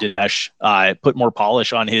mentioned that Dinesh put more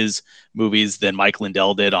polish on his movies than Mike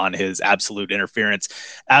Lindell did on his Absolute Interference,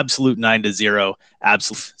 Absolute 9-0,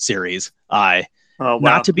 Absolute series. Oh, wow.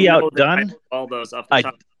 Not to be outdone. All those off the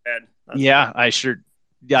top of the head. That's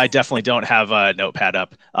I definitely don't have a notepad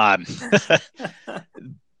up.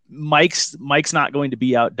 Mike's not going to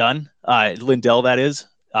be outdone. Lindell, that is.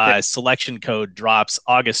 Selection Code drops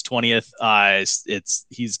August 20th.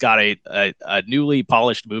 He's got a newly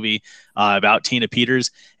polished movie about Tina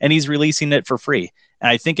Peters, and he's releasing it for free. And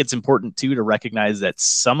I think it's important too to recognize that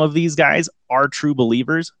some of these guys are true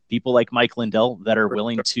believers, people like Mike Lindell that are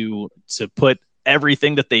willing to put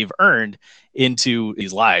everything that they've earned into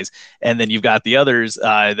these lies. And then you've got the others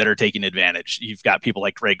that are taking advantage. You've got people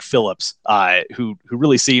like Greg Phillips who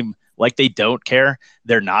really seem like they don't care.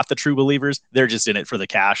 They're not the true believers. They're just in it for the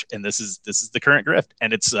cash. And this is the current grift,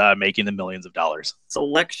 and it's making them millions of dollars.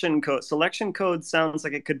 Selection Code sounds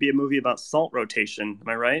like it could be a movie about salt rotation. Am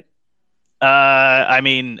I right? I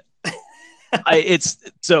mean, it's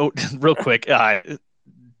so real quick.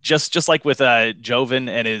 Just like with Joven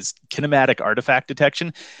and his kinematic artifact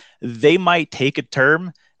detection, they might take a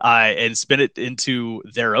term and spin it into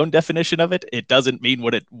their own definition of it. It doesn't mean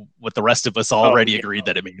what the rest of us already agreed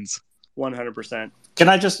that it means. 100%. Can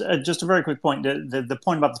I just a very quick point? The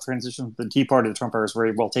point about the transition from the Tea Party to Trump era is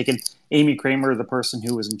very well taken. Amy Kramer, the person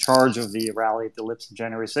who was in charge of the rally at the Lips on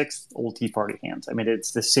January 6th, old Tea Party hands. I mean,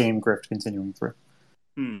 it's the same grift continuing through.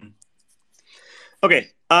 Okay,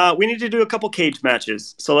 we need to do a couple cage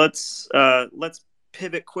matches. So let's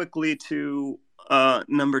pivot quickly to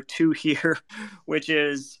number 2 here, which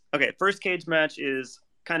is, okay, first cage match is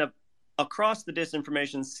kind of across the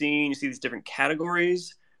disinformation scene. You see these different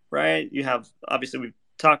categories, right? You have, obviously, we've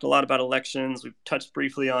talked a lot about elections. We've touched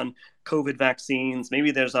briefly on COVID vaccines.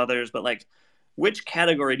 Maybe there's others, but like, which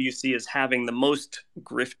category do you see as having the most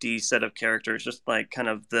grifty set of characters? Just like kind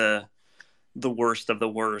of the worst of the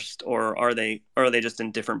worst, or are they just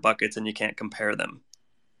in different buckets and you can't compare them?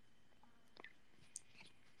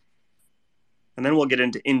 And then we'll get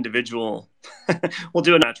into individual. We'll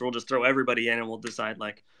do a match. We'll just throw everybody in, and we'll decide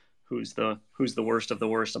like who's the worst of the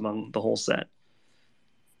worst among the whole set.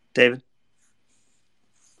 David.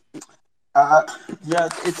 Yeah,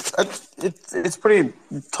 it's pretty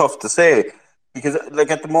tough to say, because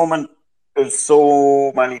like at the moment there's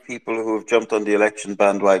so many people who have jumped on the election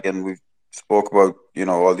bandwagon. We've spoke about,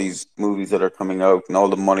 all these movies that are coming out and all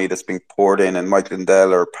the money that's being poured in, and Mike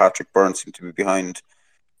Lindell or Patrick Byrne seem to be behind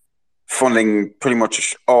funding pretty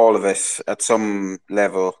much all of it at some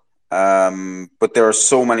level. But there are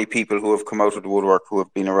so many people who have come out of the woodwork who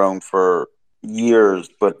have been around for years,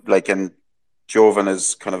 but and Joven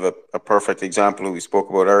is kind of a perfect example who we spoke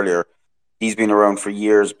about earlier. He's been around for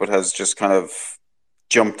years, but has just kind of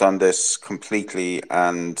jumped on this completely.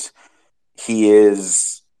 And he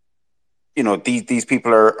is, these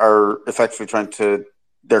people are effectively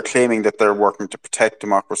they're claiming that they're working to protect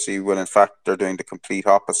democracy when in fact they're doing the complete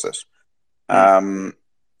opposite. And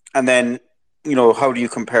then, how do you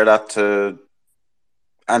compare that to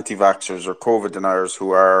anti-vaxxers or COVID deniers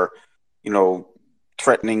who are,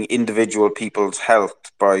 threatening individual people's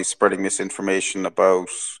health by spreading misinformation about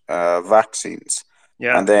vaccines?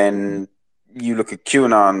 Yeah. And then you look at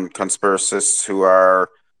QAnon conspiracists who are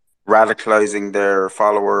radicalizing their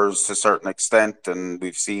followers to a certain extent, and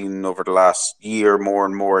we've seen over the last year more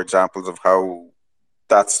and more examples of how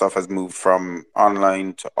that stuff has moved from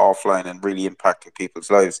online to offline and really impacting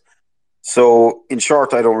people's lives. So in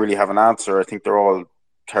short, I don't really have an answer. I think they're all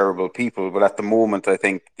terrible people, but at the moment I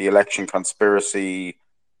think the election conspiracy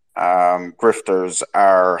grifters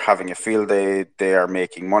are having a field day. They are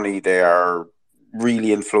making money. They are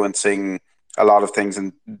really influencing a lot of things,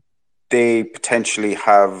 and they potentially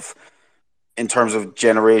have, in terms of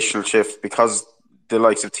generational shift, because the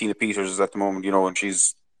likes of Tina Peters is at the moment, and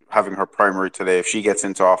she's having her primary today. If she gets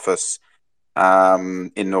into office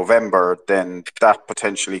in November, then that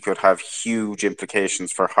potentially could have huge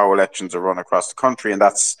implications for how elections are run across the country, and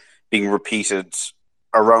that's being repeated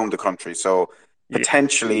around the country. So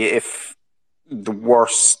potentially, if the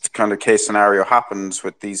worst kind of case scenario happens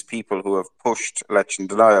with these people who have pushed election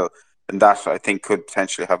denial, then that, I think, could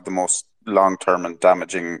potentially have the most long-term and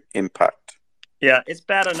damaging impact. Yeah, it's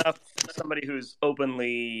bad enough somebody who's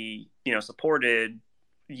openly, supported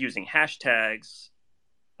using hashtags,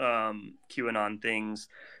 QAnon things,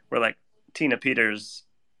 where like Tina Peters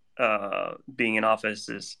being in office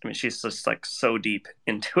is, she's just like so deep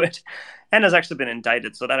into it and has actually been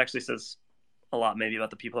indicted. So that actually says a lot maybe about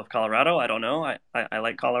the people of Colorado. I don't know. I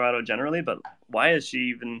like Colorado generally, but why does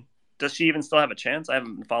she even still have a chance? I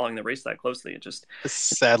haven't been following the race that closely. It just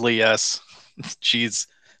sadly, yes, she's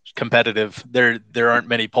competitive. There aren't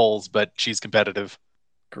many polls, but she's competitive.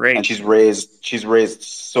 Great. And she's raised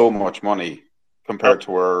so much money compared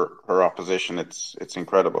to her opposition. It's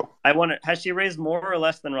incredible. I wonder, has she raised more or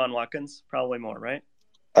less than Ron Watkins? Probably more, right?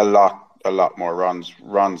 A lot more.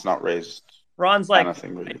 Ron's not raised. Ron's like,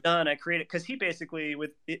 anything really. I created, because he basically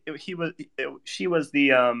she was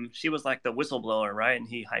like the whistleblower, right? And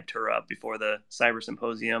he hyped her up before the cyber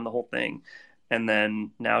symposium, the whole thing, and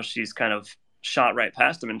then now she's kind of shot right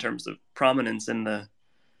past him in terms of prominence in the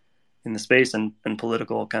space and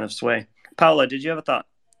political kind of sway. Paula, did you have a thought?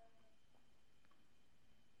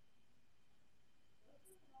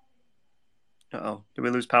 Uh-oh, did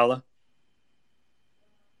we lose Paula?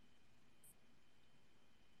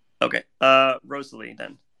 Okay, Rosalie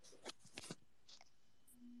then.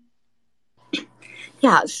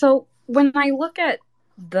 Yeah, so when I look at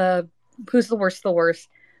the who's the worst,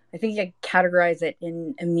 I think I categorize it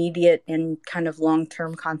in immediate and kind of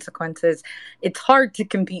long-term consequences. It's hard to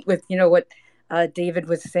compete with, what David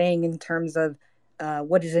was saying in terms of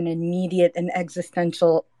what is an immediate and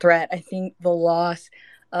existential threat. I think the loss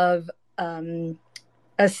of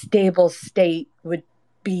a stable state would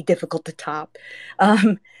be difficult to top.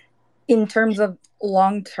 In terms of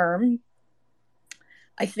long-term,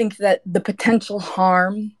 I think that the potential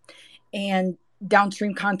harm and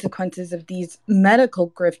downstream consequences of these medical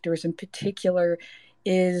grifters in particular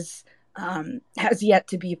has yet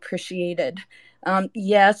to be appreciated.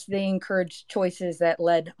 Yes, they encouraged choices that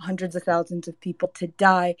led hundreds of thousands of people to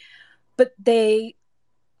die, but they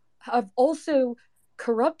have also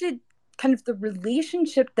corrupted kind of the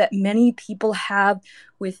relationship that many people have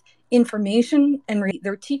with information, and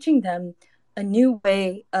they're teaching them a new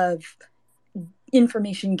way of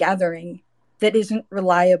information gathering that isn't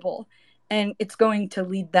reliable, and it's going to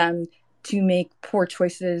lead them to make poor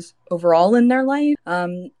choices overall in their life.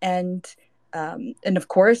 And of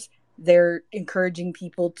course, they're encouraging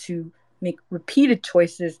people to make repeated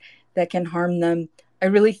choices that can harm them. I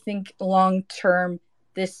really think long term,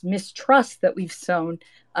 this mistrust that we've sown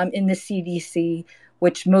in the CDC,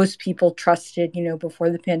 which most people trusted, before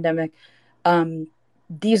the pandemic,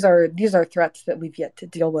 these are threats that we've yet to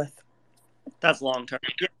deal with. That's long term.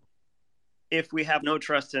 Yeah. If we have no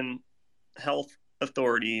trust in health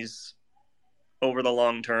authorities over the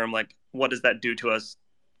long term, like what does that do to us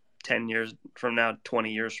 10 years from now,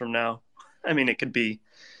 20 years from now? I mean, it could be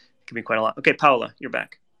quite a lot. Okay, Paula, you're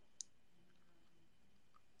back.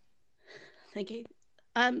 Thank you.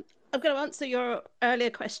 I'm going to answer your earlier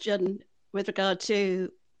question with regard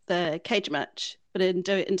to the cage match, but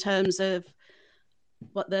do it in terms of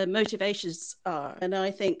what the motivations are. And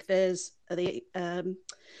I think there's the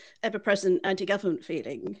ever-present anti-government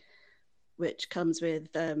feeling, which comes with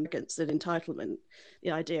arrogance and entitlement.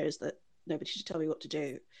 The idea is that nobody should tell me what to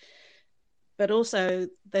do. But also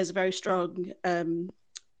there's a very strong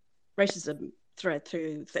racism thread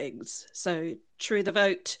through things. So True the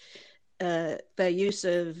Vote, their use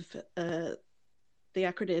of the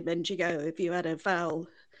acronym NGO, if you add a vowel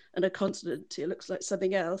and a consonant, it looks like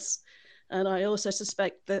something else. And I also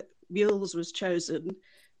suspect that Mules was chosen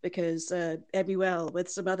because MUL with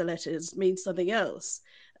some other letters means something else.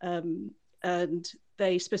 And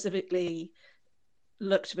they specifically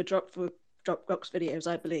looked for Dropbox videos,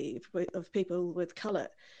 I believe, of people with colour.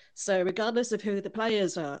 So regardless of who the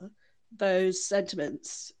players are, those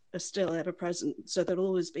sentiments are still ever present. So there'll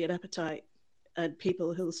always be an appetite and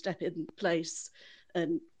people who'll step in place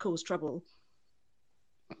and cause trouble.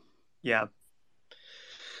 Yeah.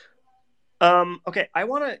 Okay, I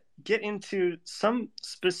want to get into some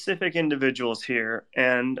specific individuals here,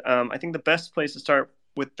 and I think the best place to start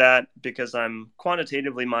with that, because I'm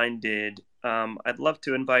quantitatively minded, I'd love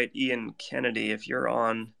to invite Ian Kennedy. If you're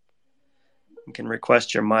on, you can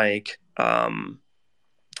request your mic.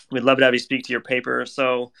 We'd love to have you speak to your paper.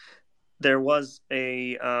 So there was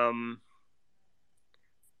a, let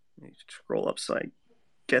me scroll up so I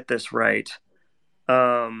get this right.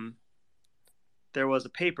 There was a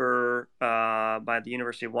paper by the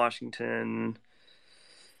University of Washington,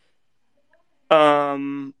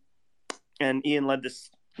 and Ian led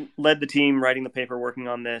the team writing the paper, working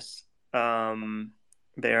on this.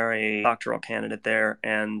 They're a doctoral candidate there,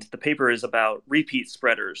 and the paper is about repeat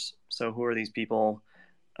spreaders. So who are these people?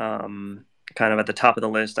 Kind of at the top of the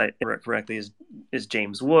list, I remember correctly, is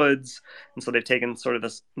James Woods. And so they've taken sort of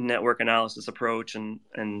this network analysis approach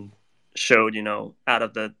and showed, out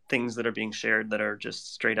of the things that are being shared that are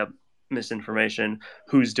just straight up misinformation,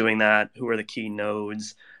 who's doing that, who are the key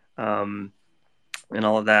nodes, and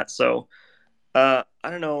all of that. So I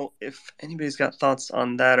don't know if anybody's got thoughts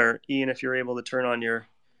on that, or Ian, if you're able to turn on your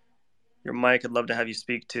mic, I'd love to have you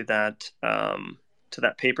speak to that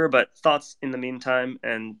paper. But thoughts in the meantime,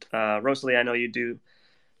 and Rosalie, I know you do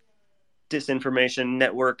disinformation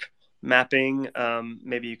network mapping.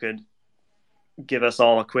 Maybe you could give us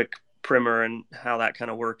all a quick primer and how that kind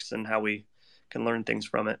of works and how we can learn things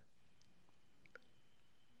from it.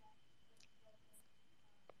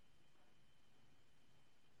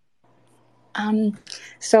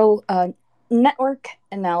 So network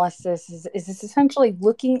analysis is essentially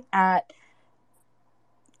looking at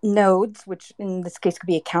nodes, which in this case could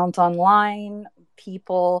be accounts online,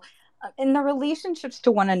 people, and the relationships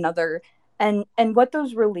to one another, and what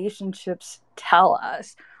those relationships tell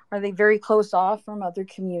us. Are they very close off from other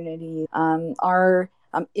communities?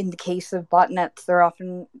 In the case of botnets, they're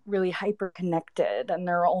often really hyper connected and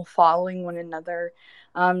they're all following one another.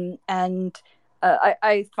 I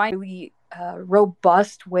find a really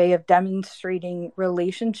robust way of demonstrating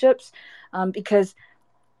relationships, because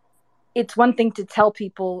it's one thing to tell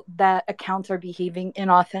people that accounts are behaving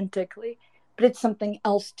inauthentically, but it's something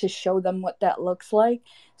else to show them what that looks like.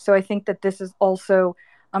 So I think that this is also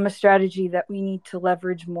a strategy that we need to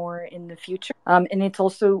leverage more in the future. And it's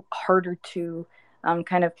also harder to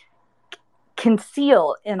kind of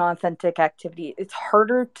conceal inauthentic activity. It's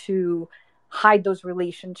harder to hide those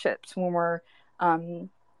relationships when we're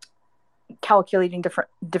calculating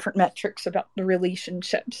different metrics about the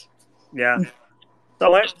relationships. Yeah.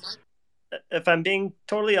 So if I'm being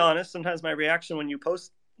totally honest, sometimes my reaction when you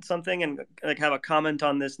post something and like have a comment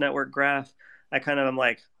on this network graph, I kind of am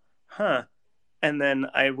like, huh. And then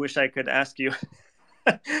I wish I could ask you,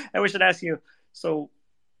 so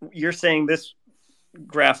you're saying this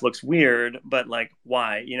graph looks weird, but like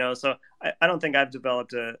why? So I don't think I've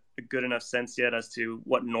developed a good enough sense yet as to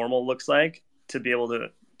what normal looks like to be able to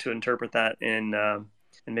interpret that in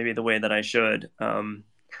maybe the way that I should.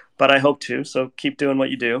 But I hope to, so keep doing what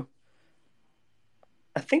you do.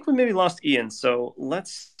 I think we maybe lost Ian, so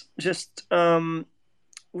let's just throw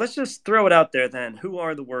it out there then. Who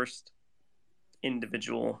are the worst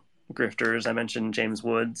individual grifters? I mentioned James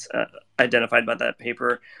Woods, identified by that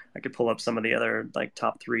paper. I could pull up some of the other like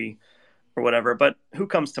top 3 or whatever, but who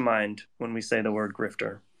comes to mind when we say the word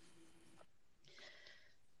grifter?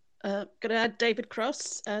 Gonna add David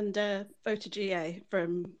Cross and voter GA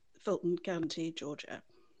from Fulton County, Georgia.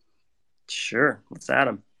 Sure, let's add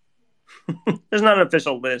him. There's not an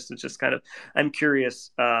official list. It's just kind of, I'm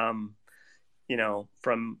curious, from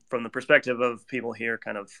the perspective of people here,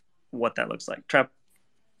 kind of what that looks like. Trap.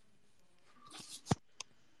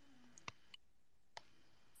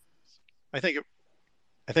 I think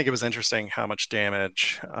it was interesting how much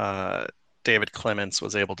damage David Clements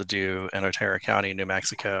was able to do in Otero County, New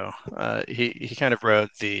Mexico. He kind of rode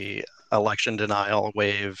the election denial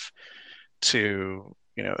wave to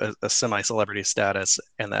a semi-celebrity status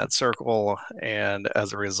in that circle, and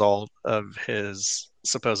as a result of his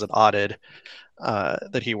supposed audit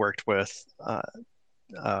that he worked with,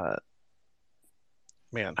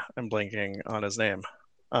 man, I'm blanking on his name.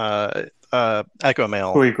 Echo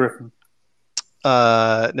Mail. Couey Griffin.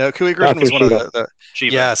 No, Couey Griffin was one Shiva. of the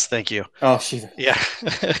Shiva. Yes, thank you. Oh, Shiva. Yeah.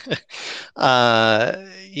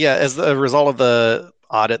 Yeah, as a result of the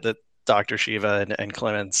audit that Dr. Shiva and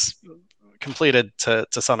Clements completed to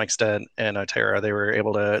some extent in Otero, they were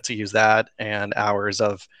able to use that and hours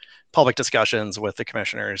of public discussions with the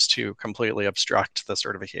commissioners to completely obstruct the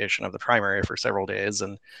certification of the primary for several days.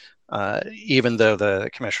 And even though the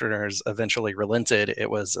commissioners eventually relented, it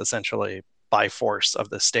was essentially by force of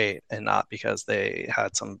the state and not because they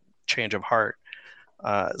had some change of heart.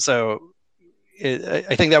 I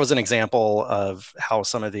think that was an example of how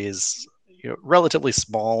some of these relatively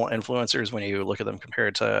small influencers, when you look at them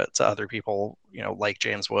compared to other people, like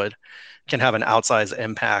James Wood, can have an outsized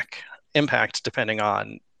impact depending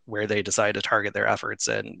on where they decide to target their efforts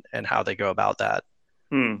and how they go about that.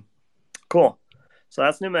 Cool. So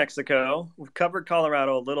that's New Mexico. We've covered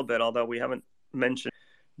Colorado a little bit, although we haven't mentioned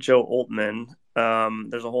Joe Altman.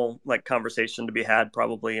 There's a whole conversation to be had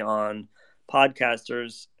probably on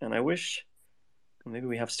podcasters, and I wish maybe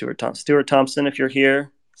we have Stuart Thompson if you're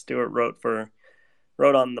here. Stuart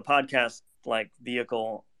wrote on the podcast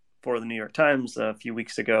vehicle for the New York Times a few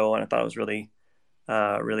weeks ago, and I thought it was really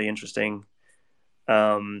interesting.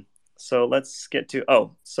 So let's get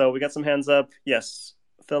to so we got some hands up. Yes,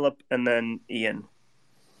 Philip, and then Ian.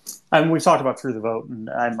 We've talked about Through the Vote, and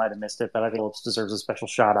I might have missed it, but I think Phillips deserves a special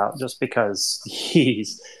shout out just because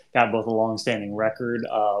he's got both a long-standing record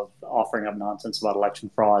of offering up nonsense about election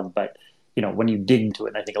fraud, but when you dig into it,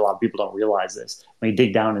 and I think a lot of people don't realize this, when you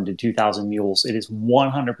dig down into 2,000 Mules, it is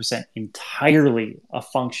 100% entirely a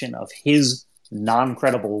function of his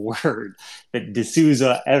non-credible word that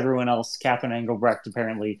D'Souza, everyone else, Kaplan Engelbrecht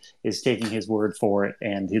apparently is taking his word for it,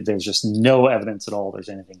 and there's just no evidence at all there's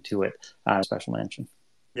anything to it. Special mention.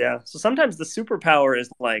 Yeah. So sometimes the superpower is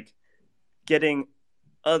getting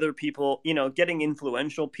other people, getting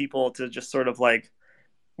influential people to just sort of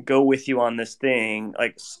go with you on this thing,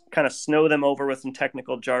 kind of snow them over with some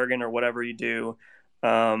technical jargon or whatever you do.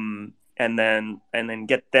 And then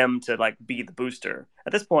get them to be the booster.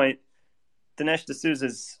 At this point, Dinesh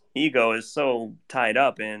D'Souza's ego is so tied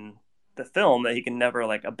up in the film that he can never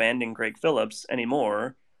abandon Greg Phillips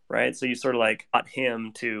anymore. Right. So you sort of got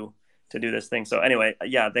him to do this thing. So anyway,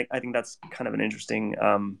 yeah, I think that's kind of an interesting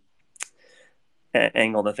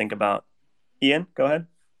angle to think about. Ian, go ahead.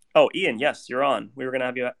 Oh, Ian, yes, you're on. We were going to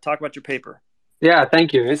have you talk about your paper. Yeah,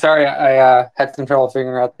 thank you. Sorry, I had some trouble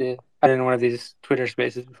figuring out I didn't one of these Twitter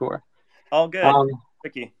spaces before. All good.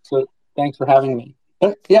 Tricky. So thanks for having me.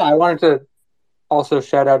 But yeah, I wanted to also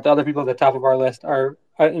shout out the other people at the top of our list are,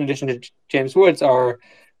 in addition to James Woods, are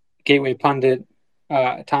Gateway Pundit,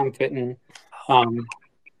 Tom Fitton.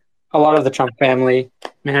 A lot of the Trump family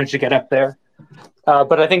managed to get up there.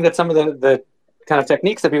 But I think that some of the kind of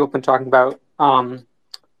techniques that people have been talking about,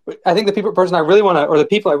 I think the people I really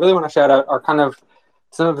want to shout out are kind of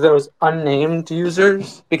some of those unnamed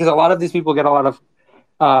users, because a lot of these people get a lot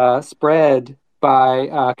of spread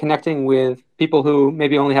by connecting with people who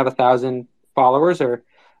maybe only have 1,000 followers or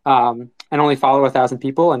and only follow 1,000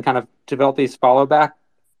 people, and kind of develop these follow back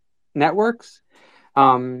networks.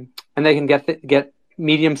 And they can get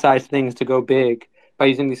medium-sized things to go big by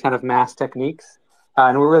using these kind of mass techniques.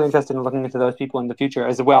 And we're really interested in looking into those people in the future,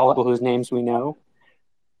 as well as people whose names we know.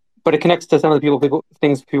 But it connects to some of the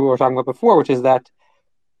things people were talking about before, which is that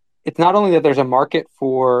it's not only that there's a market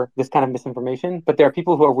for this kind of misinformation, but there are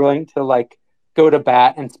people who are willing to go to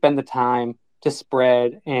bat and spend the time to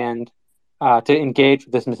spread and to engage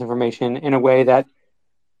with this misinformation in a way that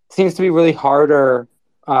seems to be really harder,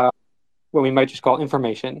 what we might just call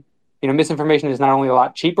information. Misinformation is not only a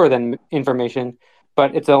lot cheaper than information,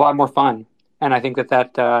 but it's a lot more fun. And I think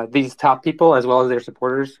that these top people, as well as their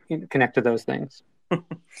supporters, connect to those things.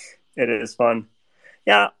 It is fun.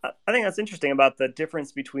 Yeah, I think that's interesting about the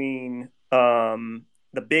difference between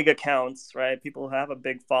the big accounts, right? People who have a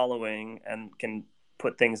big following and can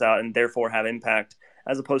put things out and therefore have impact,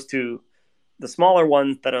 as opposed to the smaller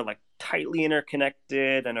ones that are tightly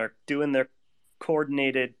interconnected and are doing their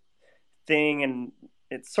coordinated thing. And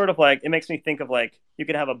it's sort of it makes me think of you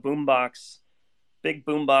could have a big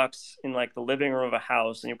boombox in the living room of a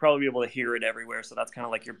house, and you'll probably be able to hear it everywhere. So that's kind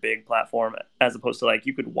of your big platform, as opposed to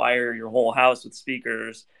you could wire your whole house with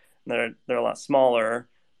speakers. And they're a lot smaller,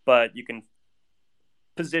 but you can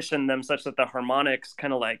position them such that the harmonics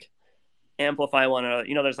kind of amplify one another.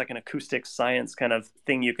 There's an acoustic science kind of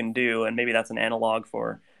thing you can do, and maybe that's an analog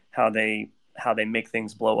for how they make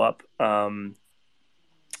things blow up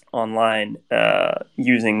online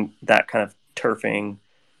using that kind of turfing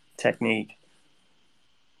technique.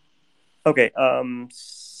 Okay,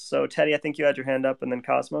 so Teddy, I think you had your hand up, and then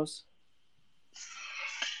Cosmos.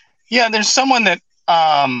 Yeah, there's someone that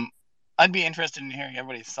I'd be interested in hearing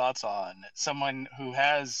everybody's thoughts on. Someone who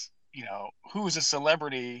has, who's a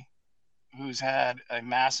celebrity, who's had a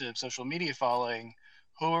massive social media following,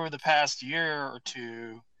 who over the past year or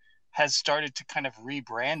two has started to kind of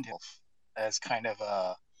rebrand himself as kind of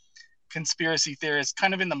a conspiracy theorist,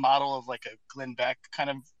 kind of in the model of a Glenn Beck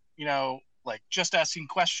kind of, just asking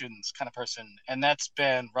questions kind of person. And that's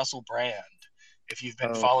been Russell Brand. If you've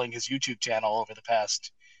been following his YouTube channel over the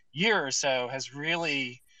past year or so, has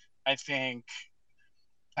really, I think,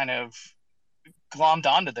 kind of glommed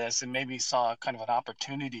onto this and maybe saw kind of an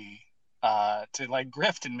opportunity to like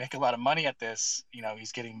grift and make a lot of money at this. You know,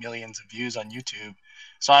 he's getting millions of views on YouTube.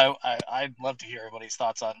 So I'd love to hear everybody's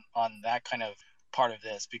thoughts on that kind of part of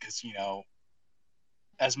this, because, you know,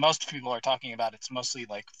 as most people are talking about, it's mostly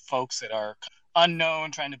like folks that are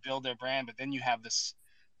unknown trying to build their brand, but then you have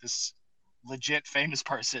this legit famous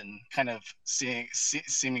person kind of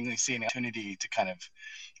seemingly seeing an opportunity to kind of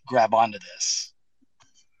grab onto this.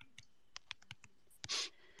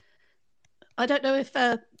 I don't know if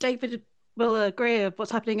David will agree with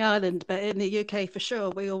what's happening in Ireland, but in the UK for sure,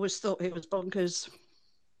 we always thought it was bonkers.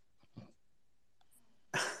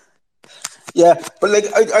 Yeah, but like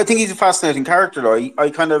I think he's a fascinating character. Though I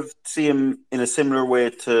kind of see him in a similar way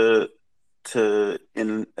to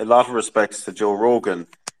in a lot of respects to Joe Rogan,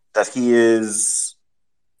 that he is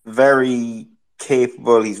very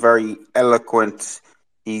capable. He's very eloquent.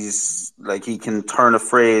 He's like, he can turn a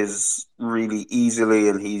phrase really easily,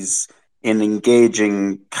 and he's an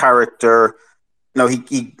engaging character. No,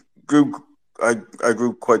 he grew. I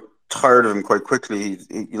grew quite tired of him quite quickly.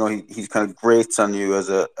 He kind of grates on you as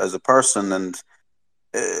a person, and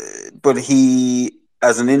but he,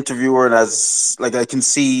 as an interviewer, and as like, I can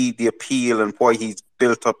see the appeal and why he's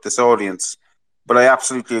built up this audience. But I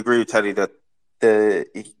absolutely agree with Teddy that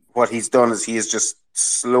what he's done is he has just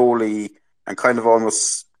slowly and kind of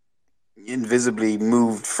almost invisibly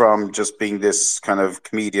moved from just being this kind of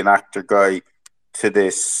comedian actor guy to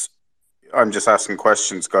this I'm just asking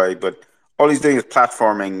questions guy. But all he's doing is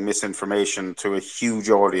platforming misinformation to a huge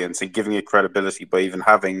audience and giving it credibility by even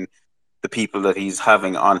having the people that he's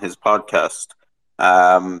having on his podcast.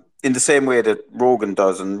 In the same way that Rogan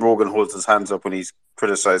does, and Rogan holds his hands up when he's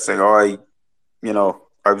criticized, saying,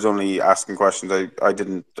 I was only asking questions. I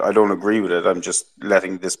don't agree with it. I'm just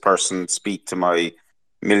letting this person speak to my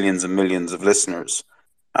millions and millions of listeners.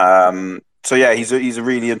 So yeah, he's a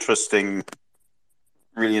really interesting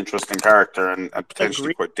character, and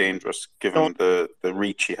potentially quite dangerous given the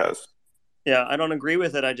reach he has. Yeah, I don't agree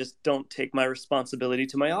with it. I just don't take my responsibility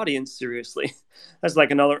to my audience seriously. There's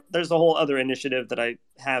a whole other initiative that I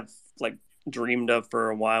have like dreamed of for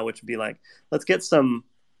a while, which would be like, let's get some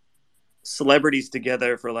celebrities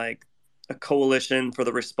together for like a coalition for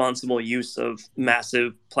the responsible use of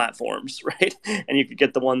massive platforms, right? And you could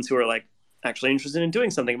get the ones who are like actually interested in doing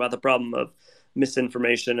something about the problem of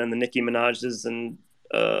misinformation, and the Nicki Minaj's and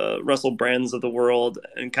Russell Brands of the world,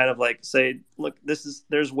 and kind of like say, look,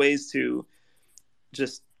 there's ways to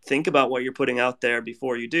just think about what you're putting out there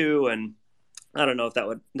before you do. And I don't know if that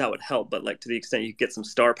would help, but like, to the extent you get some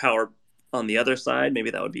star power on the other side, maybe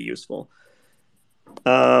that would be useful.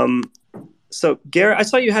 So Garrett, I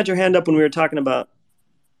saw you had your hand up when we were talking about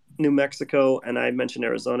New Mexico, and I mentioned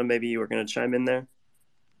Arizona. Maybe you were going to chime in there.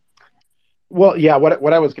 Well, yeah,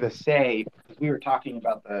 what I was going to say, we were talking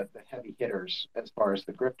about the heavy hitters as far as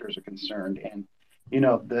the grifters are concerned. And,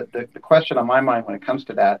 the question on my mind when it comes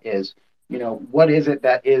to that is, what is it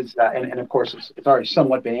that is, and of course it's already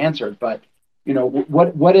somewhat been answered, but,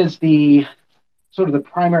 what is the sort of the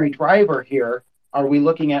primary driver here? Are we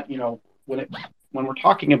looking at, when we're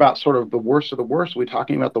talking about sort of the worst of the worst, are we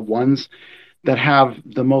talking about the ones that have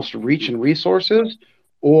the most reach and resources,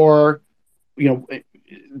 or,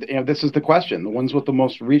 this is the question, the ones with the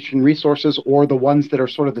most reach and resources, or the ones that are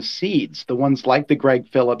sort of the seeds, the ones like the Greg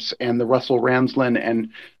Phillips and the Russell Ramsland and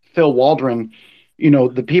Phil Waldron,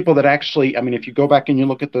 the people that actually, I mean, if you go back and you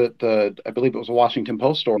look at the I believe it was a Washington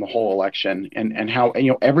Post story on the whole election, and how,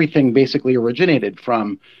 everything basically originated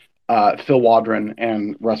from Phil Waldron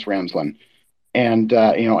and Russ Ramsland. And,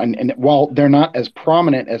 and while they're not as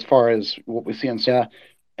prominent as far as what we see on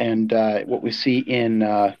and what we see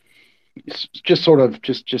in just sort of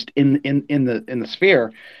just in the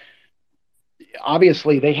sphere,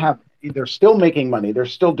 obviously they're still making money, they're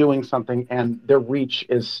still doing something, and their reach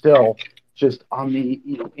is still just on the,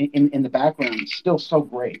 in the background, still so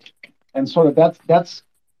great. And sort of that's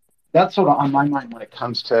sort of on my mind when it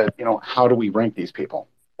comes to, how do we rank these people?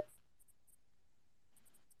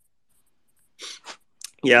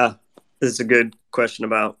 Yeah, this is a good question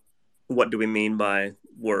about what do we mean by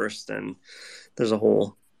worst, and there's a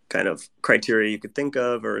whole kind of criteria you could think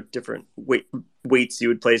of, or different weights you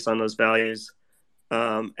would place on those values.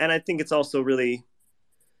 And I think it's also really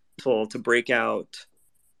useful to break out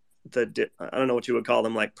I don't know what you would call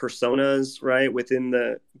them, like personas, right? Within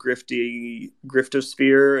the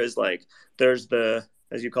griftosphere is like, there's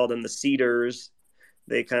as you call them, the seeders.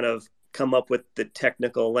 They kind of come up with the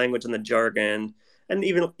technical language and the jargon, and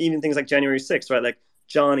even things like January 6th, right? Like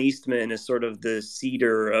John Eastman is sort of the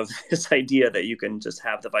seeder of this idea that you can just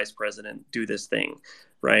have the vice president do this thing,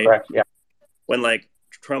 right? Correct, yeah. When like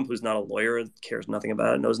Trump, who's not a lawyer, cares nothing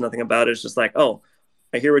about it, knows nothing about it, it's just like, oh,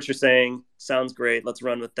 I hear what you're saying. Sounds great. Let's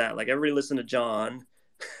run with that. Like everybody listen to John.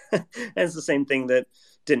 And it's the same thing that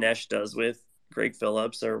Dinesh does with Greg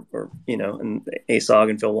Phillips or and ASOG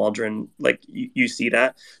and Phil Waldron. Like you see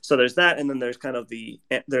that. So there's that. And then there's kind of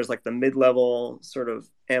there's like the mid-level sort of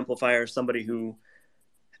amplifier, somebody who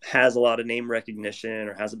has a lot of name recognition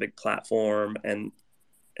or has a big platform and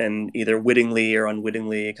either wittingly or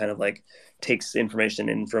unwittingly kind of like takes information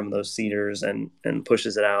in from those seeders and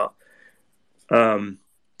pushes it out.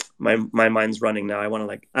 My mind's running now. I want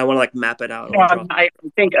to map it out. I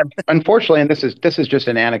think, unfortunately, and this is just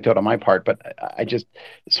an anecdote on my part, but I just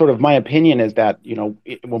sort of, my opinion is that,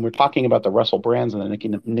 when we're talking about the Russell Brands and the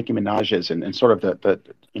Nicki Minaj's and sort of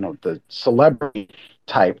the celebrity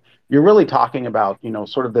type, you're really talking about,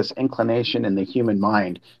 sort of this inclination in the human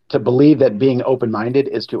mind to believe that being open-minded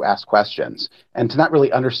is to ask questions and to not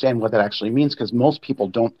really understand what that actually means, because most people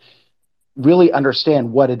don't really understand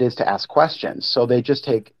what it is to ask questions. So they just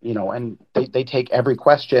take, and they take every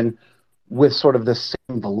question with sort of the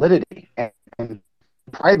same validity and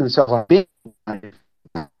pride themselves on being.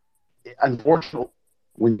 Unfortunately,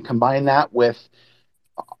 when you combine that with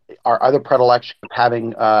our other predilection of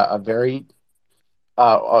having a very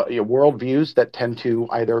worldviews that tend to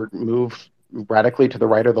either move radically to the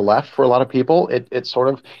right or the left for a lot of people, it sort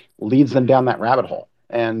of leads them down that rabbit hole.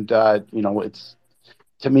 And it's,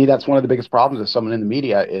 to me, that's one of the biggest problems of someone in the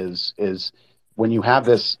media is when you have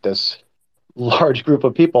this large group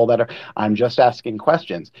of people that are, I'm just asking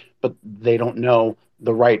questions, but they don't know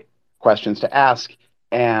the right questions to ask.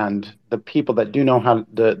 And the people that do know how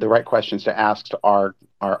the right questions to ask are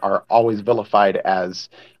always vilified as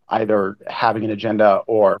either having an agenda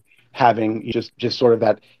or having just sort of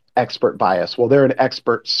that expert bias. Well, they're an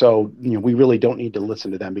expert, so we really don't need to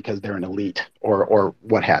listen to them because they're an elite or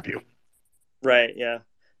what have you. Right. Yeah.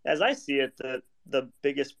 As I see it, the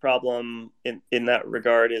biggest problem in that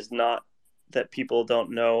regard is not that people don't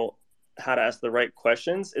know how to ask the right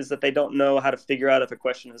questions, is that they don't know how to figure out if a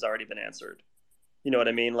question has already been answered. You know what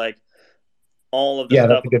I mean? Like all of the stuff,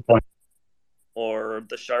 that's a good point. or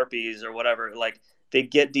the Sharpies or whatever, like they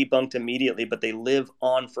get debunked immediately, but they live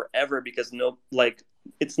on forever because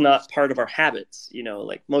it's not part of our habits.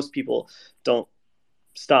 Like most people don't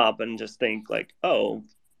stop and just think like, oh,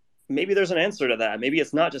 maybe there's an answer to that. Maybe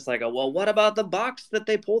it's not just like, well, what about the box that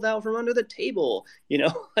they pulled out from under the table?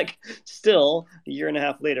 Like still a year and a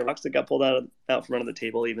half later, box that got pulled out from under the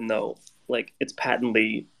table, even though like it's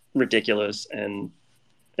patently ridiculous and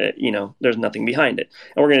there's nothing behind it.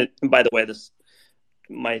 And by the way,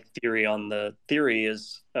 my theory on the theory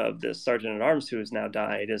is of this sergeant at arms who has now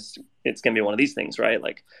died is it's going to be one of these things, right?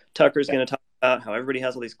 Like Tucker's going to talk about how everybody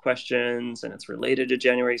has all these questions and it's related to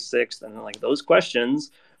January 6th. And like those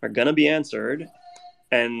questions are going to be answered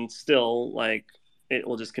and still like it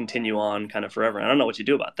will just continue on kind of forever. I don't know what you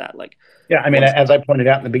do about that. Like, yeah, I mean, as I pointed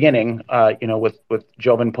out in the beginning, with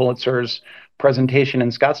Jovan Pulitzer's presentation in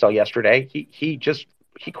Scottsdale yesterday, he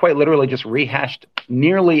quite literally just rehashed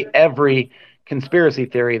nearly every conspiracy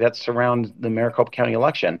theory that surrounds the Maricopa County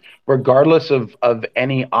election, regardless of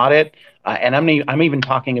any audit. And I'm even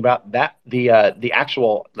talking about that the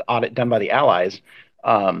actual audit done by the allies.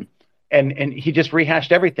 And he just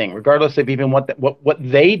rehashed everything, regardless of even what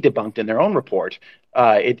they debunked in their own report.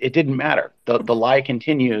 It didn't matter. The lie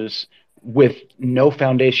continues with no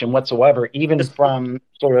foundation whatsoever, even from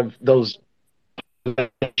sort of those.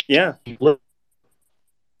 Yeah.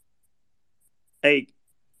 Hey,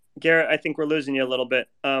 Garrett, I think we're losing you a little bit.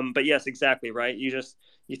 But yes, exactly right.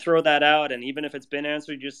 You throw that out, and even if it's been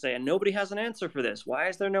answered, you just say, and nobody has an answer for this. Why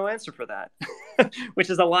is there no answer for that? Which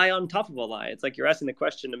is a lie on top of a lie. It's like you're asking the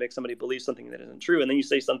question to make somebody believe something that isn't true, and then you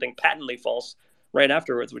say something patently false right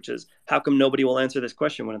afterwards, which is, how come nobody will answer this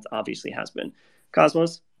question when it obviously has been?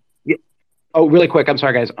 Cosmos? Yeah. Oh, really quick. I'm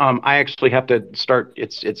sorry, guys. I actually have to start.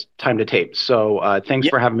 It's time to tape. So thanks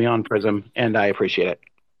for having me on, Prism, and I appreciate it.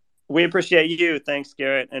 We appreciate you. Thanks,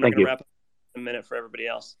 Garrett. And Thank we're going you. to wrap up in a minute for everybody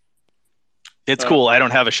else. It's cool. I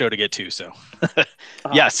don't have a show to get to, so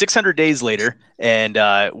yeah. 600 days later, and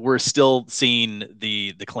we're still seeing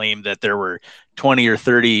the claim that there were 20 or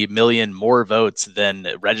 30 million more votes than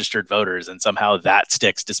registered voters, and somehow that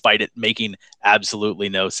sticks, despite it making absolutely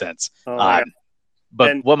no sense. But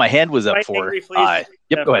what my hand was up for,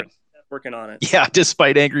 go ahead. Working on it. Yeah,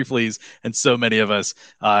 despite Angry Fleas and so many of us,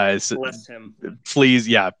 bless him. Fleas,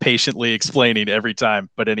 patiently explaining every time.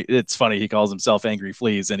 But it's funny, he calls himself Angry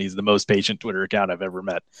Fleas, and he's the most patient Twitter account I've ever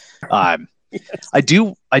met. Yes. I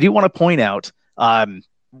do want to point out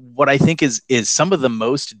what I think is some of the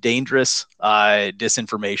most dangerous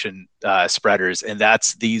disinformation spreaders, and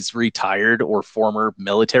that's these retired or former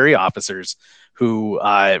military officers who,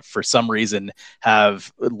 for some reason,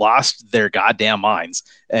 have lost their goddamn minds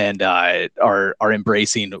and are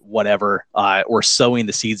embracing whatever or sowing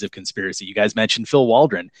the seeds of conspiracy. You guys mentioned Phil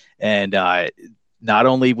Waldron, and not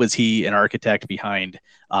only was he an architect behind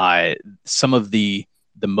some of the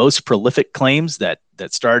most prolific claims that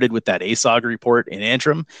started with that ASOG report in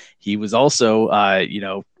Antrim, he was also,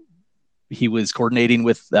 he was coordinating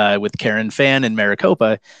with Karen Fan in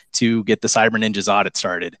Maricopa to get the Cyber Ninjas audit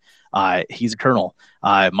started. He's a colonel.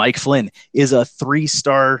 Mike Flynn is a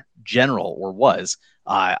 3-star general, or was.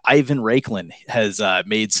 Ivan Raiklan has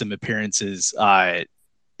made some appearances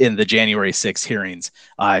in the January 6th hearings.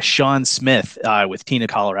 Sean Smith with Tina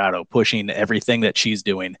Colorado pushing everything that she's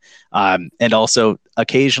doing, and also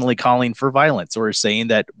occasionally calling for violence or saying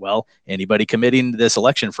that, well, anybody committing this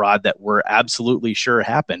election fraud that we're absolutely sure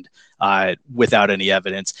happened without any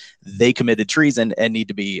evidence, they committed treason and need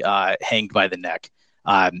to be hanged by the neck.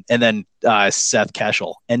 And then Seth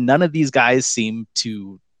Keshel. And none of these guys seem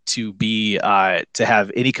to be to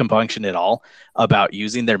have any compunction at all about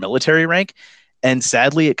using their military rank. And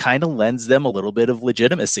sadly, it kind of lends them a little bit of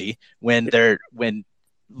legitimacy when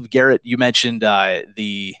Garrett, you mentioned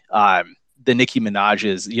the Nicki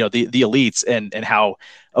Minaj's, the elites and how,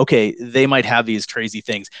 okay, they might have these crazy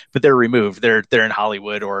things, but they're removed. They're in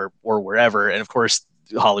Hollywood or wherever. And of course,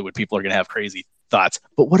 Hollywood people are going to have crazy thoughts.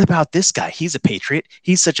 But what about this guy? He's a patriot.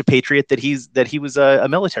 He's such a patriot that he was a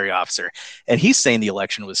military officer, and he's saying the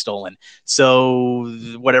election was stolen. So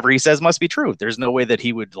whatever he says must be true. There's no way that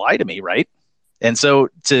he would lie to me, right? And so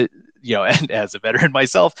and as a veteran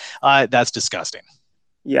myself, that's disgusting.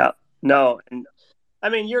 Yeah, no. And I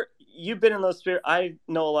mean, you've been in those spheres. I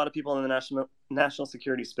know a lot of people in the national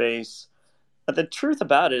security space. But the truth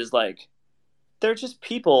about it is, like, they're just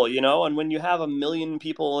people, and when you have 1 million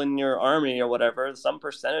people in your army or whatever, some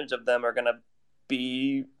percentage of them are going to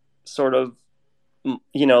be sort of,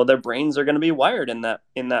 their brains are going to be wired in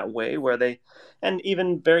that way where they, and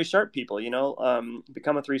even very sharp people,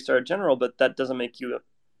 become a 3-star general, but that doesn't make you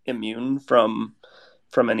immune from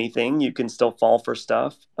anything. You can still fall for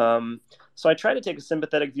stuff. So I try to take a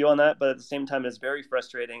sympathetic view on that, but at the same time, it's very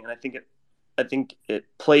frustrating. And I think it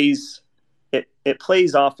plays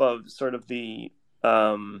off of sort of the,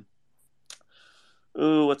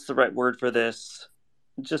 what's the right word for this?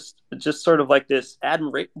 Just sort of like this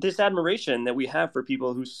admiration that we have for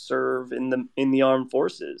people who serve in the armed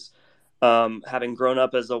forces. Having grown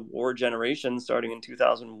up as a war generation starting in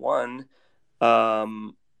 2001,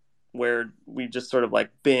 where we've just sort of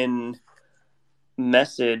like been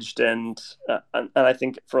messaged and I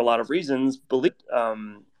think for a lot of reasons believe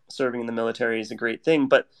serving in the military is a great thing,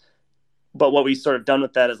 but what we sort of done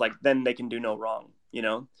with that is like, then they can do no wrong,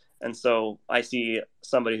 And so I see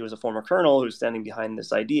somebody who's a former colonel who's standing behind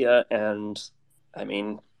this idea, and I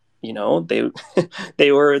mean,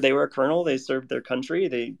 they were a colonel. They served their country.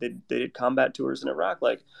 They did combat tours in Iraq.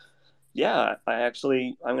 Like, yeah, I'm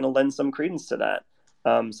going to lend some credence to that.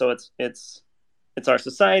 So it's our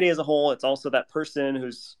society as a whole. It's also that person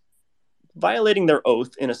who's violating their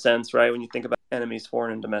oath in a sense, right? When you think about enemies,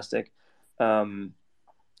 foreign and domestic.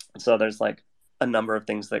 So there's like a number of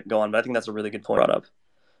things that go on, but I think that's a really good point brought up.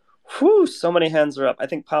 Whew, so many hands are up. I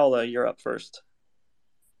think, Paula, you're up first.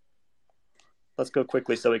 Let's go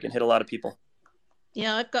quickly so we can hit a lot of people.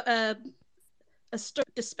 Yeah, I've got a story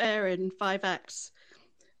of despair in 5 acts.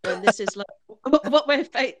 And this is like what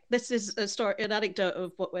this is a story, an anecdote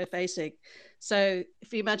of what we're facing. So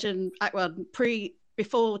if you imagine Act 1,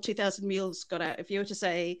 before 2,000 mules got out, if you were to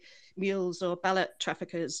say mules or ballot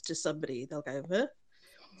traffickers to somebody, they'll go, huh?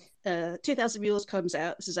 2,000 mules comes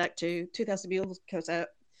out. This is Act 2. 2,000 mules comes out.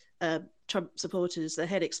 Trump supporters, their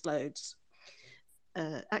head explodes.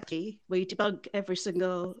 Act 3, we debunk every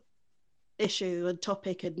single issue and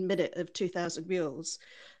topic and minute of 2,000 mules.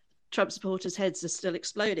 Trump supporters' heads are still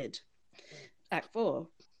exploded. Act 4,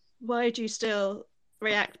 why do you still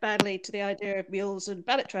react badly to the idea of mules and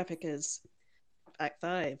ballot traffickers? Act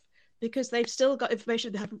 5, because they've still got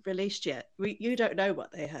information they haven't released yet. You don't know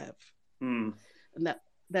what they have. And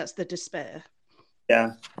that's the despair.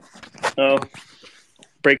 Yeah. Oh,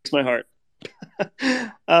 breaks my heart.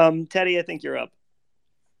 Teddy, I think you're up.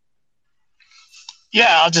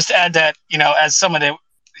 Yeah, I'll just add that, as someone that,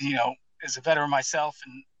 is a veteran myself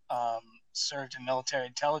and served in military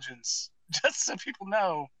intelligence, just so people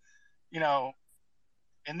know,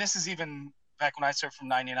 and this is even back when I served from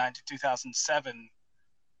 1999 to 2007,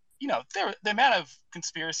 the amount of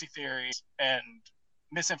conspiracy theories and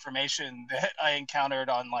misinformation that I encountered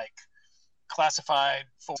on like classified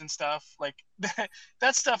forms and stuff, like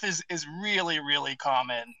that stuff is really, really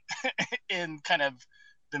common in kind of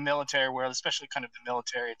the military world, especially kind of the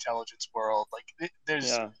military intelligence world. Like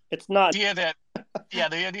there's it's not the idea that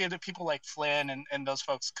the idea that people like Flynn and those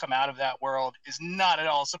folks come out of that world is not at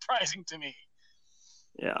all surprising to me.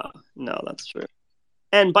 Yeah, no, that's true.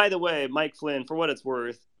 And by the way, Mike Flynn, for what it's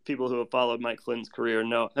worth, people who have followed Mike Flynn's career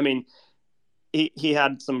know. I mean, he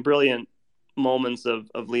had some brilliant moments of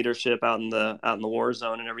leadership out in the war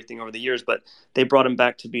zone and everything over the years, but they brought him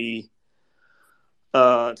back to be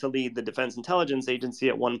to lead the Defense Intelligence Agency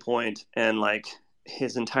at one point, and like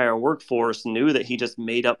his entire workforce knew that he just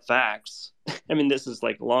made up facts. I mean, this is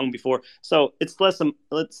like long before, so it's less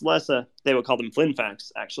they would call them Flynn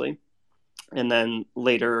facts actually. And then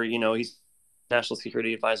later, he's national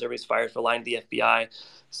security advisor. He's fired for lying to the FBI.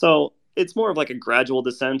 So it's more of like a gradual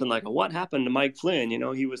descent and like, what happened to Mike Flynn?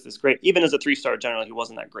 He was this great, even as a 3-star general, he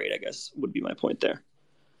wasn't that great, I guess would be my point there.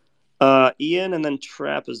 Ian, and then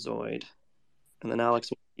Trapezoid, and then Alex.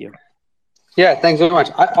 You. Yeah, thanks so much.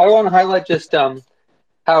 I want to highlight just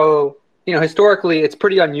how, historically it's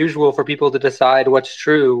pretty unusual for people to decide what's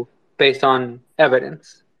true based on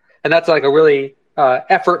evidence. And that's like a really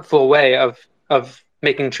effortful way of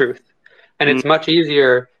making truth. And it's much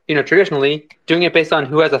easier, traditionally doing it based on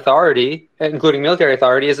who has authority, including military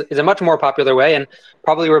authority, is a much more popular way and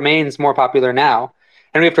probably remains more popular now.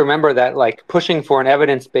 And we have to remember that like pushing for an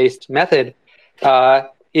evidence-based method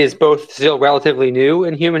is both still relatively new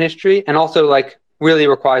in human history and also like really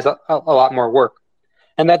requires a lot more work.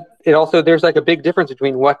 And that it also, there's like a big difference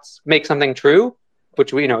between what makes something true,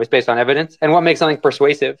 which we know is based on evidence, and what makes something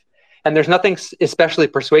persuasive. And there's nothing especially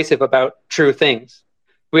persuasive about true things.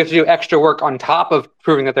 We have to do extra work on top of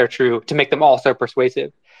proving that they're true to make them also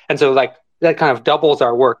persuasive. And so like that kind of doubles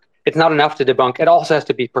our work. It's not enough to debunk. It also has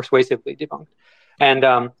to be persuasively debunked.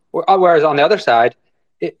 And whereas on the other side,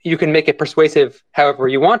 you can make it persuasive however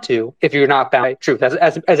you want to if you're not bound by truth,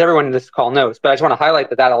 as everyone in this call knows. But I just want to highlight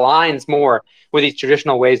that aligns more with these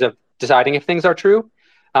traditional ways of deciding if things are true,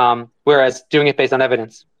 whereas doing it based on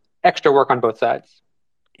evidence, extra work on both sides.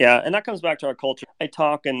 Yeah, and that comes back to our culture. I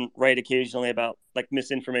talk and write occasionally about like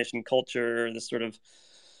misinformation culture, this sort of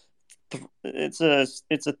it's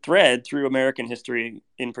a thread through American history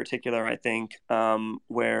in particular, I think,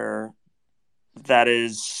 where that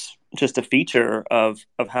is just a feature of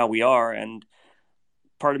how we are. And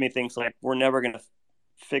part of me thinks like we're never going to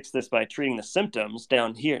fix this by treating the symptoms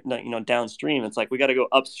down here, downstream. It's like we got to go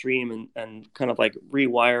upstream and kind of like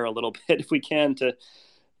rewire a little bit if we can to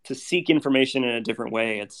seek information in a different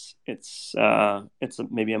way. It's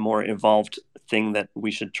maybe a more evolved thing that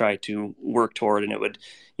we should try to work toward, and it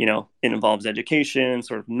involves education,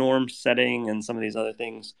 sort of norm setting, and some of these other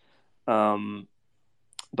things.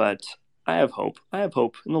 But I have hope.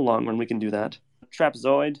 In the long run we can do that.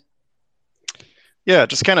 Trapezoid. Yeah,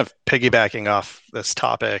 just kind of piggybacking off this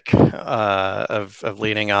topic of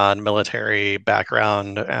leaning on military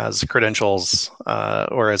background as credentials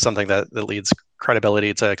or as something that leads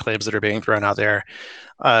credibility to claims that are being thrown out there.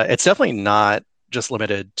 It's definitely not just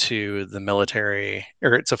limited to the military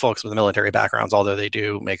or to folks with military backgrounds, although they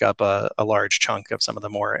do make up a large chunk of some of the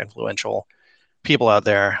more influential people out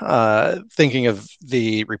there. Thinking of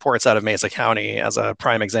the reports out of Mesa County as a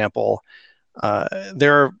prime example,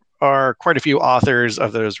 there are quite a few authors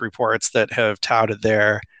of those reports that have touted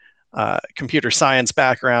their computer science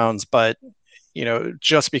backgrounds, but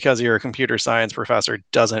just because you're a computer science professor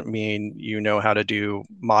doesn't mean you know how to do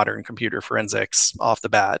modern computer forensics off the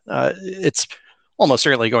bat. It's almost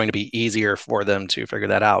certainly going to be easier for them to figure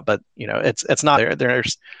that out, but it's not there.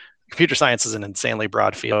 There's computer science is an insanely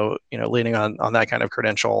broad field. Leaning on that kind of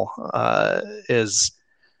credential is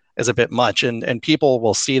a bit much, and people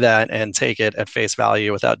will see that and take it at face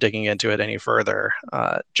value without digging into it any further.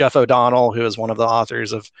 Jeff O'Donnell, who is one of the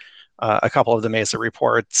authors of a couple of the Mesa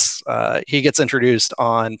reports, he gets introduced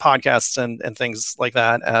on podcasts and things like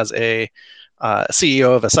that as a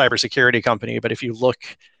CEO of a cybersecurity company. But if you look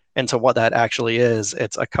into what that actually is,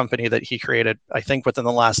 it's a company that he created, I think, within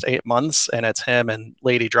the last 8 months, and it's him and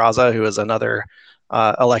Lady Draza, who is another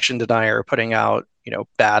election denier, putting out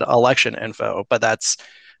bad election info. But that's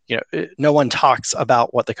no one talks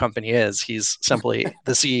about what the company is. He's simply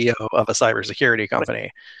the CEO of a cybersecurity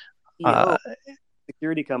company.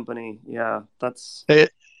 Security company. Yeah, that's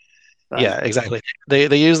yeah, exactly.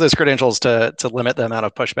 They use those credentials to limit the amount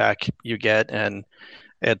of pushback you get, and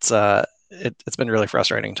it's been really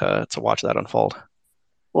frustrating to watch that unfold.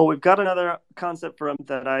 Well, we've got another concept for him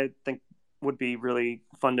that I think would be really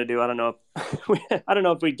fun to do. I don't know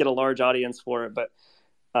if we'd get a large audience for it, but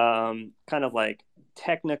kind of like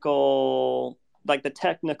technical like the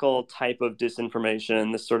technical type of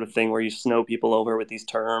disinformation, this sort of thing where you snow people over with these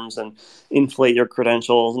terms and inflate your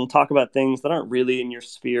credentials and talk about things that aren't really in your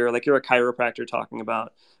sphere. Like you're a chiropractor talking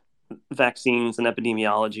about vaccines and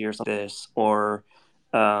epidemiology or something like this, or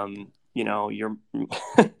you're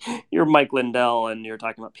you're Mike Lindell and you're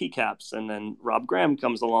talking about PCAPs, and then Rob Graham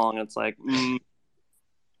comes along and it's like,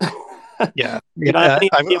 Yeah, you don't have any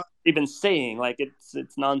I've, idea what you're even saying. Like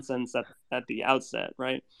it's nonsense at the outset,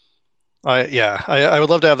 right? I would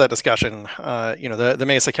love to have that discussion. The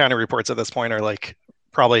Mesa County reports at this point are like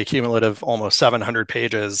probably cumulative almost 700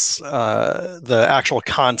 pages. The actual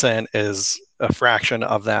content is a fraction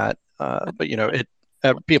of that, but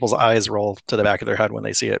people's eyes roll to the back of their head when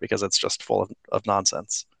they see it because it's just full of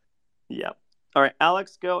nonsense. Yeah. All right,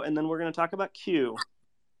 Alex, go, and then we're going to talk about Q.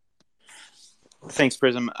 Thanks,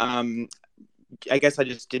 Prism. I guess I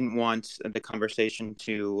just didn't want the conversation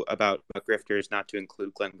about grifters not to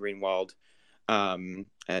include Glenn Greenwald.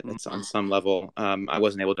 It's on some level. I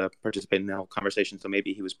wasn't able to participate in the whole conversation, so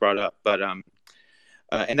maybe he was brought up. But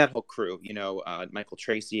and that whole crew, Michael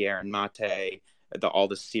Tracy, Aaron Mate, all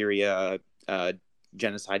the Syria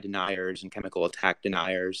genocide deniers and chemical attack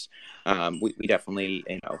deniers. We definitely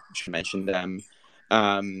should mention them.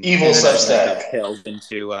 Evil Substack dovetails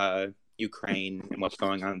into Ukraine and what's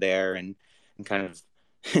going on there, and kind of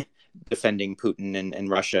defending Putin and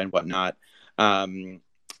Russia and whatnot. And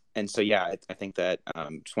so, yeah, I think that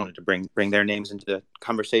just wanted to bring their names into the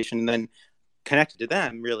conversation, and then connected to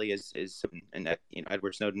them really is and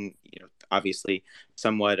Edward Snowden, obviously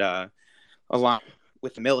somewhat along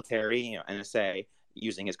with the military, NSA,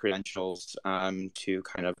 using his credentials to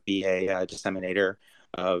kind of be a disseminator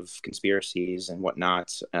of conspiracies and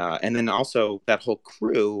whatnot, and then also that whole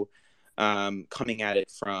crew coming at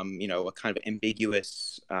it from a kind of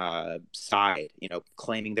ambiguous side,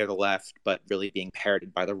 claiming they're the left but really being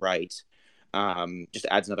parroted by the right, just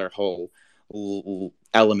adds another whole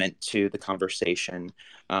element to the conversation.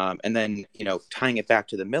 And then tying it back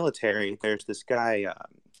to the military, there's this guy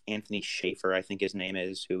Anthony Schaefer, I think his name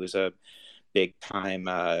is, who was a big time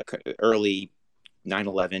early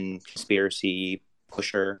 9/11 conspiracy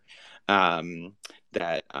pusher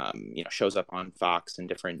that shows up on Fox and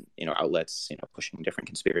different outlets pushing different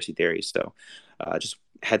conspiracy theories. So just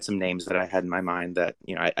had some names that I had in my mind that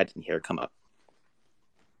I didn't hear come up.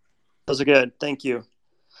 Those are good. Thank you.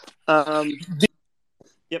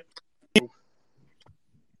 Yep.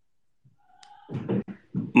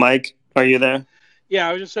 Mike, are you there? Yeah,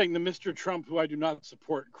 I was just saying the Mr. Trump, who I do not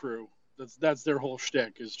support crew. That's their whole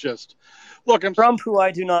shtick. Is just look. I'm Trump, who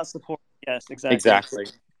I do not support. Yes, exactly. Exactly.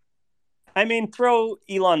 I mean, throw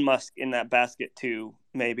Elon Musk in that basket too.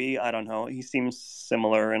 Maybe, I don't know. He seems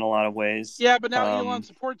similar in a lot of ways. Yeah, but now Elon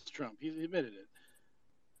supports Trump. He's admitted it.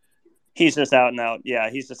 He's just out and out. Yeah,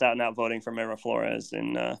 he's just out and out voting for Mira Flores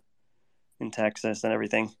in Texas and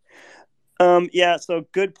everything. Yeah, so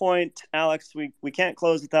good point, Alex. We can't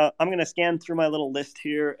close without. I'm going to scan through my little list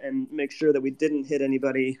here and make sure that we didn't hit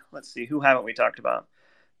anybody. Let's see, who haven't we talked about?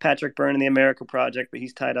 Patrick Byrne and the America Project, but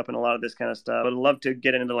he's tied up in a lot of this kind of stuff. I'd love to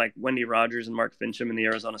get into like Wendy Rogers and Mark Fincham in the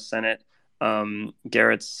Arizona Senate.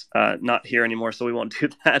 Garrett's not here anymore, so we won't do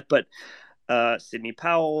that. But Sidney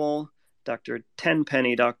Powell, Dr.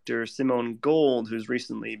 Tenpenny, Dr. Simone Gold, who's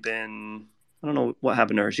recently been, I don't know what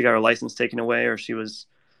happened to her. She got her license taken away, or she was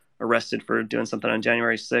arrested for doing something on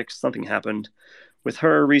January 6th. Something happened with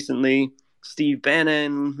her recently. Steve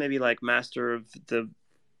Bannon, maybe like master of the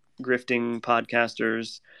grifting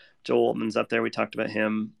podcasters. Joel Altman's up there. We talked about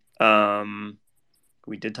him.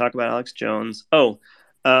 We did talk about Alex Jones. One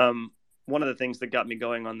of the things that got me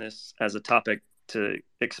going on this as a topic to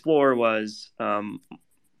explore was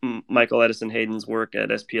Michael Edison Hayden's work at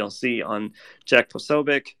SPLC on Jack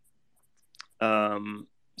Posobiec.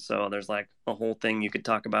 So there's like a whole thing you could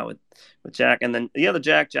talk about with Jack. And then the other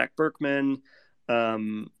Jack Berkman,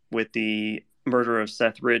 with the murder of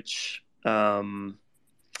Seth Rich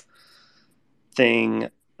thing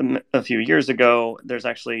a few years ago. There's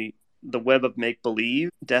actually the Web of Make-Believe,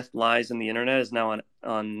 Death, Lies, and the Internet is now on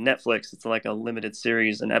Netflix. It's like a limited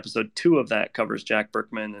series, and episode 2 of that covers Jack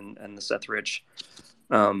Berkman and the Seth Rich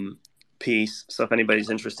piece. So if anybody's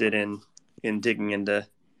interested in digging into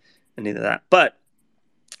any of that. But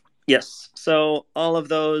yes, so all of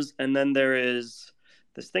those, and then there is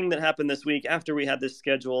this thing that happened this week after we had this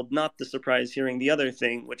scheduled, not the surprise hearing, the other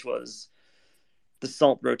thing, which was the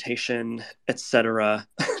SALT rotation, etc.,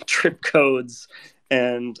 trip codes,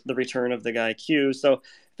 and the return of the guy Q. So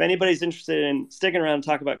if anybody's interested in sticking around and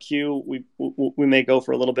talk about Q, we may go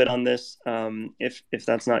for a little bit on this. If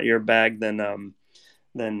that's not your bag, then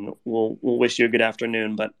we'll wish you a good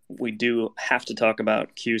afternoon. But we do have to talk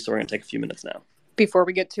about Q, so we're going to take a few minutes now. Before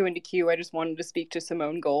we get too into Q, I just wanted to speak to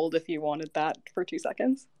Simone Gold if you wanted that for 2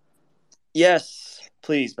 seconds. Yes,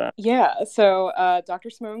 please, Matt. Yeah, so Dr.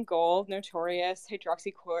 Simone Gold, notorious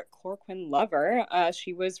hydroxychloroquine lover,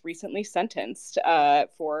 she was recently sentenced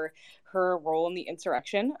for her role in the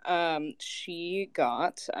insurrection. She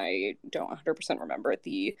got, I don't 100% remember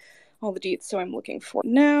all the deets, so I'm looking for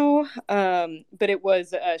now. But it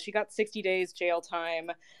was, she got 60 days jail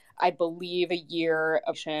time, I believe a year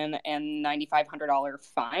of and $9,500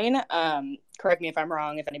 fine. Correct me if I'm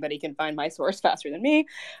wrong, if anybody can find my source faster than me.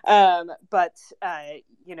 But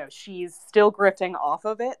she's still grifting off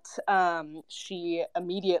of it. She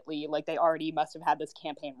immediately, like they already must have had this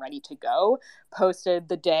campaign ready to go, posted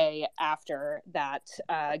the day after that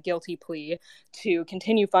guilty plea to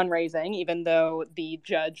continue fundraising, even though the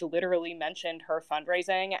judge literally mentioned her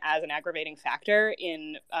fundraising as an aggravating factor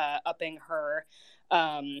in upping her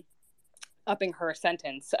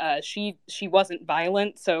sentence. She wasn't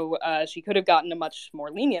violent, so she could have gotten a much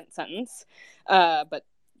more lenient sentence, but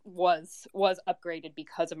was upgraded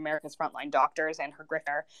because of America's Frontline Doctors and her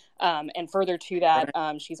grifter. And further to that,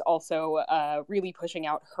 she's also really pushing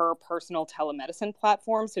out her personal telemedicine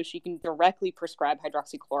platform so she can directly prescribe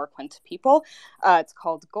hydroxychloroquine to people. It's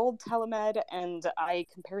called Gold Telemed, and I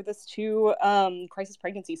compare this to crisis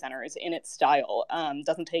pregnancy centers in its style.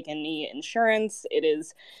 Doesn't take any insurance. It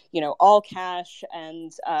is, all cash,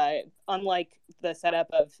 and unlike the setup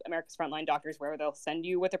of America's Frontline Doctors where they'll send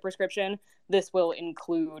you with a prescription, this will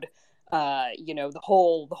include the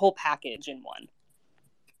whole package in one.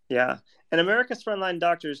 Yeah. And America's Frontline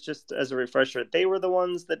Doctors, just as a refresher, they were the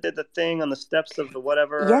ones that did the thing on the steps of the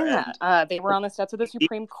whatever. Yeah, they were on the steps of the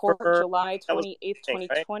Supreme Court July 28th,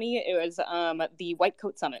 2020. Right? It was the White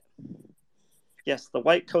Coat Summit. Yes, the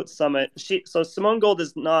White Coat Summit. So Simone Gold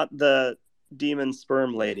is not the demon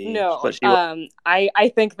sperm lady. No, but she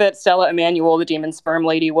I think that Stella Emanuel, the demon sperm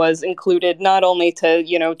lady, was included not only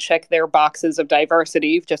to, check their boxes of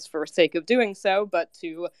diversity just for sake of doing so, but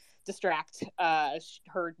to distract.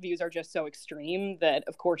 Her views are just so extreme that,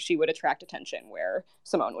 of course, she would attract attention where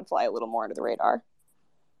Simone would fly a little more under the radar.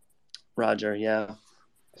 Roger, yeah.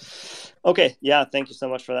 Okay, yeah, thank you so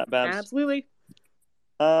much for that, Babs. Absolutely.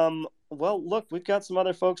 Well, look, we've got some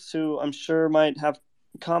other folks who I'm sure might have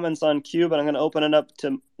comments on Q, but I'm going to open it up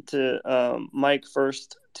to Mike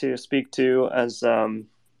first to speak to as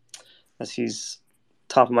he's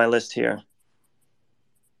top of my list here.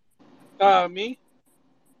 Me?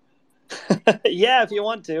 Yeah, if you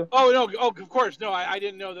want to. Oh, no. Oh, of course. No, I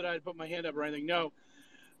didn't know that I'd put my hand up or anything. No.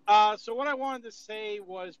 So what I wanted to say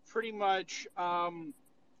was pretty much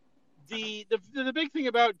the big thing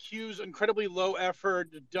about Q's incredibly low effort,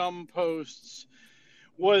 dumb posts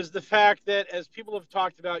was the fact that, as people have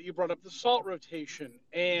talked about, you brought up the salt rotation.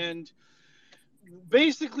 And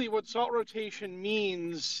basically what salt rotation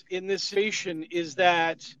means in this situation is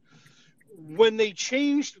that when they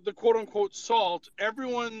changed the quote-unquote salt,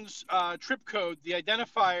 everyone's trip code, the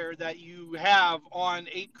identifier that you have on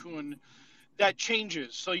 8kun, that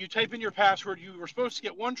changes. So you type in your password, you were supposed to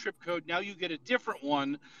get one trip code, now you get a different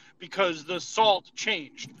one because the salt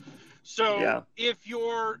changed. So if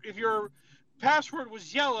your password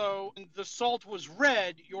was yellow and the salt was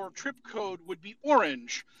red, your trip code would be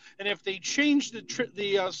orange. And if they changed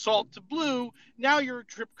the salt to blue, now your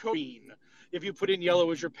trip code is green if you put in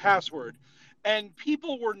yellow as your password. And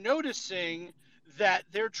people were noticing that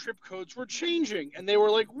their trip codes were changing. And they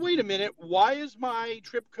were like, wait a minute, why is my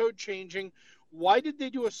trip code changing? Why did they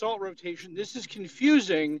do a salt rotation? This is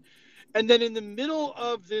confusing. And then in the middle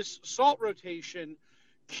of this salt rotation,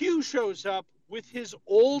 Q shows up with his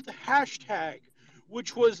old hashtag,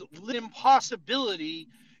 which was an impossibility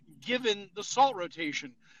given the salt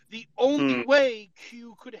rotation. The only way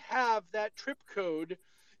Q could have that trip code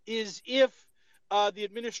is if the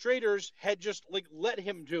administrators had just let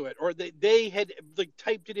him do it, or they had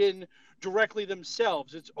typed it in directly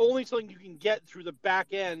themselves. It's only something you can get through the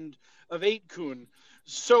back end of 8kun.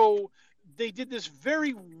 So they did this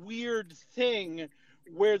very weird thing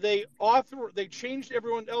where they changed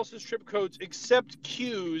everyone else's trip codes except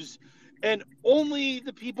Q's, and only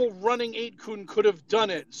the people running 8kun could have done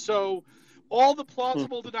it. So all the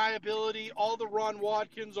plausible deniability, all the Ron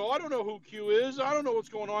Watkins, I don't know who Q is, I don't know what's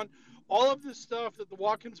going on, all of this stuff that the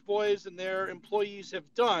Watkins boys and their employees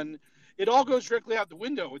have done, it all goes directly out the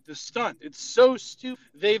window with this stunt. It's so stupid.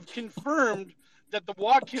 They've confirmed that the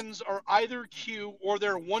Watkins are either Q or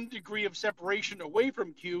they're 1 degree of separation away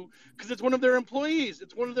from Q because it's one of their employees.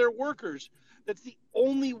 It's one of their workers. That's the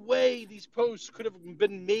only way these posts could have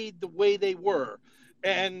been made the way they were.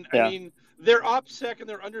 And I Yeah. mean, their OPSEC and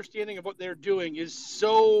their understanding of what they're doing is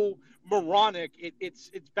so moronic. It's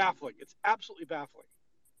baffling. It's absolutely baffling.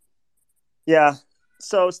 Yeah.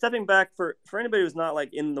 So stepping back for anybody who's not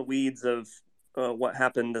like in the weeds of what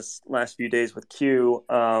happened this last few days with Q,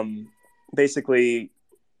 basically,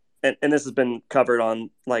 and this has been covered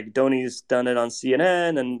on, like, Dhoni's done it on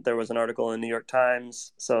CNN, and there was an article in the New York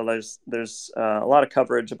Times. So there's a lot of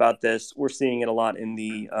coverage about this. We're seeing it a lot in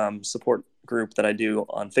the support group that I do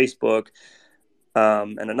on Facebook.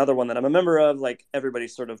 And another one that I'm a member of, like,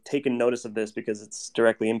 everybody's sort of taken notice of this because it's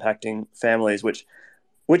directly impacting families, which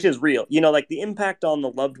is real. Like the impact on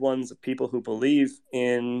the loved ones of people who believe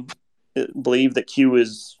that Q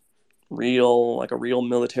is real, like a real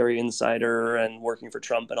military insider and working for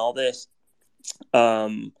Trump and all this.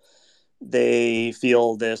 They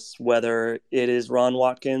feel this whether it is Ron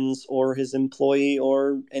Watkins or his employee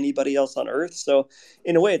or anybody else on Earth. So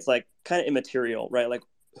in a way, it's like kind of immaterial, right? Like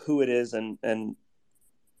who it is and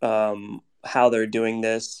how they're doing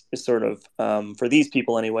this is sort of, for these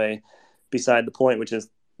people anyway, beside the point, which is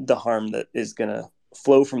the harm that is going to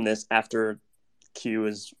flow from this after Q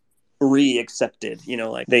is re-accepted.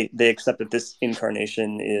 Like they accept that this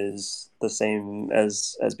incarnation is the same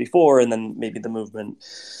as before, and then maybe the movement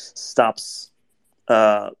stops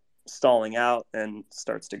stalling out and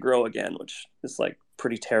starts to grow again, which is like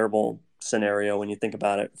pretty terrible scenario when you think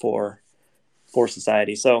about it for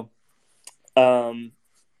society. So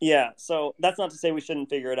yeah, so that's not to say we shouldn't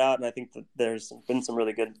figure it out, and I think that there's been some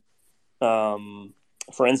really good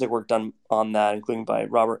forensic work done on that, including by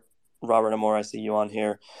Robert Amore. I see you on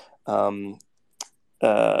here.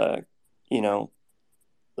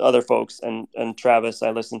 Other folks and Travis.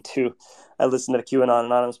 I listened to the QAnon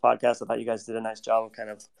Anonymous podcast. I thought you guys did a nice job of kind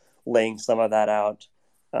of laying some of that out.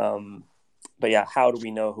 But yeah, how do we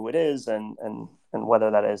know who it is and whether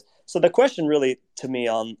that is? So the question really to me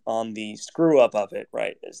on the screw up of it,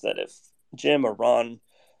 right, is that if Jim or Ron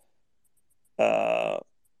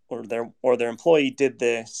or their employee did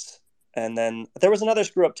this, and then there was another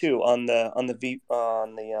screw up too on the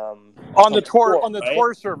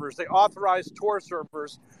Tor servers. They authorized Tor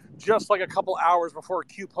servers just like a couple hours before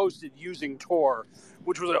Q posted using Tor,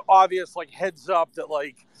 which was an obvious like heads up that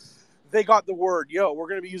like they got the word, yo, we're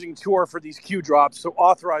going to be using Tor for these Q drops, so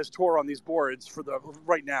authorize Tor on these boards for the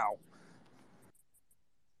right now.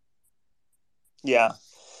 Yeah.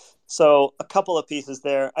 So a couple of pieces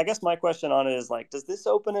there. I guess my question on it is like, does this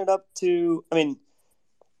open it up to, I mean,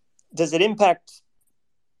 does it impact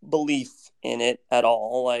belief in it at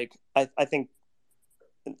all? Like, I think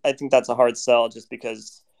that's a hard sell just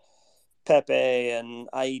because Pepe and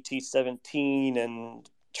IET 17 and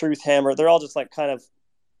Truth Hammer, they're all just like kind of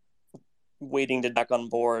waiting to back on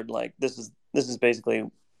board. Like this is basically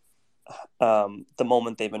the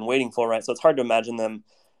moment they've been waiting for, right? So it's hard to imagine them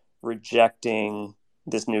rejecting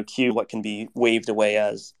this new Q, what can be waved away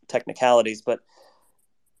as technicalities. But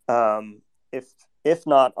if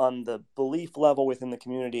not on the belief level within the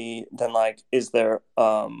community, then like is there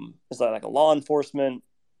like a law enforcement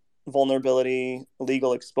vulnerability,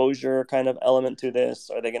 legal exposure kind of element to this?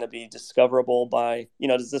 Are they going to be discoverable by,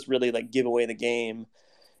 does this really like give away the game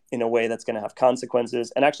in a way that's going to have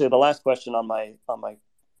consequences? And actually the last question on my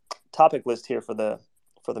topic list here for the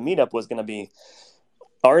meetup was going to be,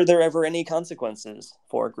 are there ever any consequences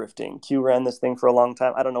for grifting? Q ran this thing for a long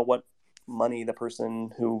time. I don't know what money the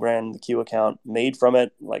person who ran the Q account made from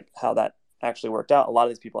it, like how that actually worked out. A lot of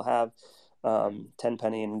these people have 10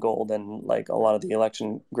 penny in gold, and like a lot of the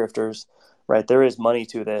election grifters, right? There is money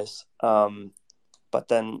to this. But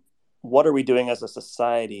then what are we doing as a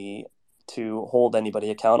society to hold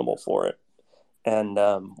anybody accountable for it? And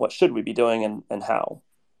what should we be doing and how?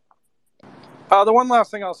 The one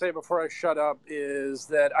last thing I'll say before I shut up is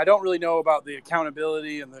that I don't really know about the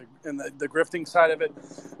accountability and the grifting side of it.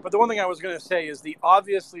 But the one thing I was going to say is the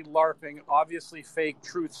obviously LARPing, obviously fake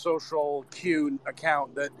Truth Social Q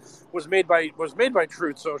account that was made by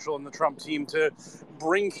Truth Social and the Trump team to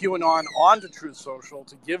bring QAnon onto Truth Social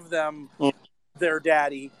to give them their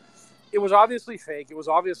daddy. It was obviously fake. It was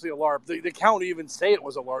obviously a LARP. The account would even say it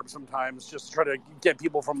was a LARP sometimes, just to try to get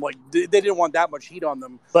people from like they didn't want that much heat on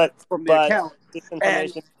them. From the account,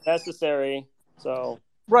 disinformation is necessary. So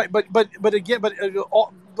right, but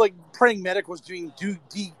like Praying Medic was doing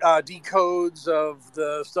decodes of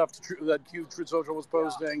the stuff that Truth Social was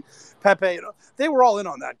posting. Pepe, they were all in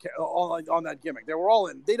on that gimmick. They were all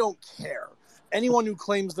in. They don't care. Anyone who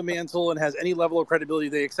claims the mantle and has any level of credibility,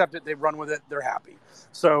 they accept it. They run with it. They're happy.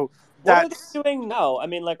 So. What are they doing now? I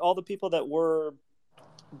mean, like all the people that were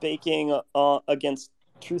baking against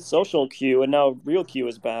Truth Social Q, and now Real Q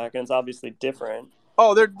is back, and it's obviously different.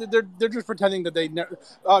 Oh, they're just pretending that they never.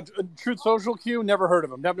 Truth Social Q, never heard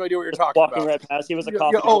of him. Have no idea what you're Just talking walking about. right past. He was a Yeah,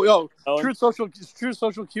 coffee. Truth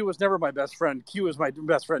Social Q was never my best friend. Q is my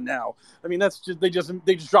best friend now. I mean, that's just they just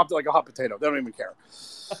dropped it like a hot potato. They don't even care.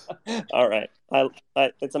 All right,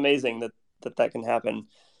 it's amazing that can happen.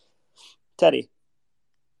 Teddy.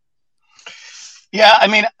 Yeah, I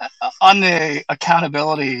mean, on the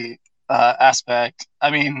accountability aspect, I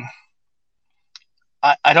mean,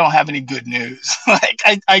 I don't have any good news. Like,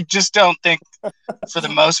 I just don't think, for the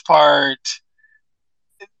most part,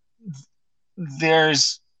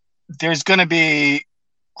 there's going to be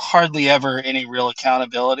hardly ever any real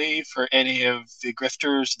accountability for any of the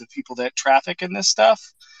grifters, the people that traffic in this stuff.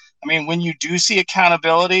 I mean, when you do see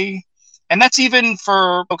accountability, and that's even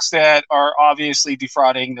for folks that are obviously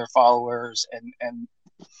defrauding their followers, and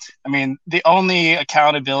I mean, the only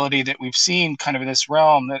accountability that we've seen kind of in this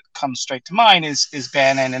realm that comes straight to mind is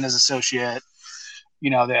Bannon and his associate,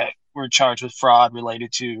 that were charged with fraud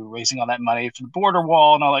related to raising all that money for the border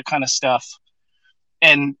wall and all that kind of stuff.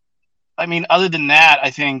 And I mean, other than that,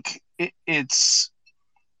 I think I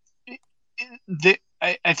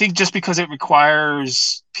think just because it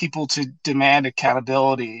requires people to demand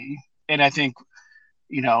accountability, and I think,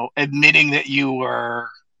 admitting that you were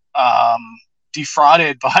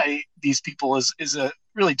defrauded by these people is a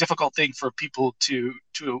really difficult thing for people to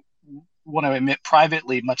want to admit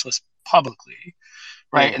privately, much less publicly,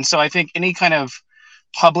 right? And so I think any kind of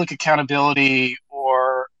public accountability,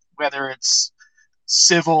 or whether it's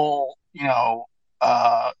civil,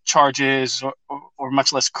 charges, or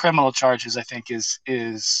much less criminal charges, I think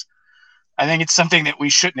is I think it's something that we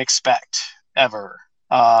shouldn't expect ever.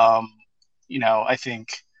 I think,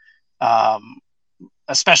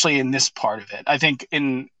 especially in this part of it, I think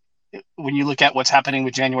when you look at what's happening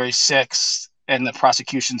with January 6th and the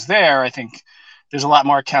prosecutions there, I think there's a lot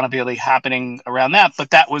more accountability happening around that. But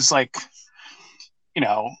that was like,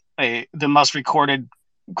 the most recorded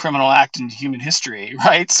criminal act in human history,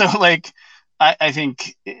 right? So like, I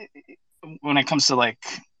think when it comes to like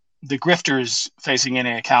the grifters facing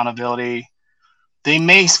any accountability, they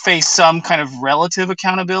may face some kind of relative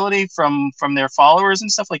accountability from their followers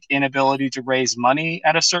and stuff, like inability to raise money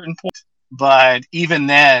at a certain point. But even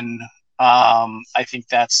then, I think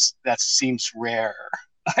that seems rare.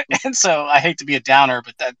 And so I hate to be a downer,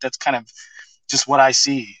 but that's kind of just what I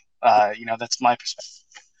see. That's my perspective.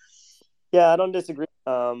 Yeah, I don't disagree.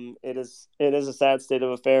 It is a sad state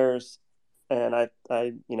of affairs, and I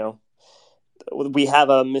we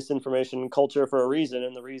have a misinformation culture for a reason,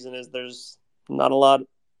 and the reason is there's not a lot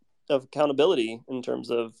of accountability in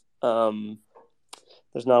terms of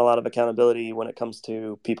there's not a lot of accountability when it comes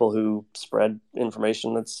to people who spread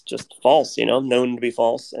information that's just false, known to be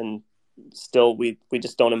false, and still we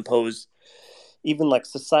just don't impose even like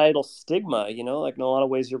societal stigma, like in a lot of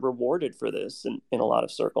ways you're rewarded for this in a lot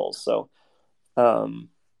of circles. So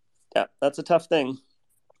yeah, that's a tough thing.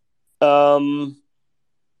 I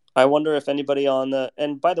wonder if anybody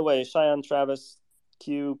and by the way, Cheyenne, Travis,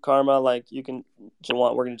 Q, Karma, like we're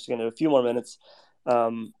just gonna do a few more minutes,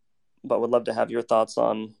 but would love to have your thoughts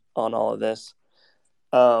on all of this.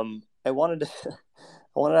 I wanted to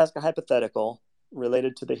ask a hypothetical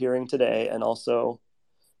related to the hearing today, and also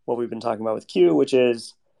what we've been talking about with Q, which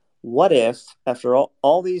is, what if after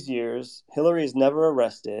all these years Hillary is never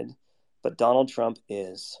arrested, but Donald Trump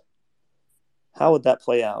is? How would that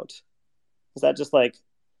play out? Is that just like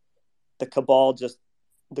the cabal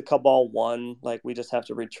won, like we just have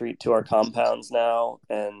to retreat to our compounds now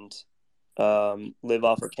and live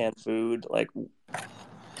off our canned food? Like,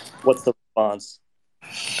 what's the response?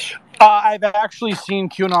 I've actually seen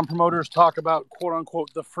QAnon promoters talk about, quote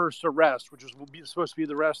unquote, the first arrest, which was supposed to be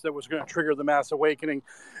the arrest that was going to trigger the mass awakening.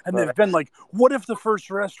 And they've been like, what if the first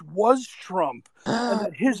arrest was Trump, and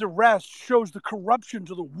that his arrest shows the corruption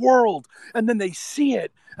to the world, and then they see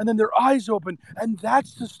it, and then their eyes open, and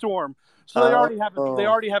that's the storm. So they already have it. They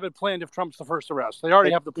already have it planned if Trump's the first arrest. They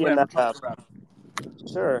already have the plan for Trump's arrest.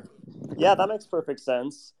 Sure. Yeah, that makes perfect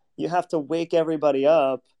sense. You have to wake everybody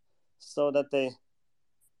up so that they...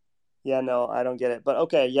 Yeah, no, I don't get it. But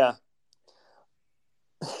okay, yeah.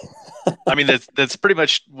 I mean, that's pretty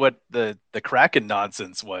much what the Kraken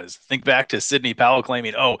nonsense was. Think back to Sidney Powell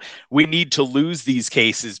claiming, "Oh, we need to lose these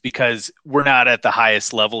cases because we're not at the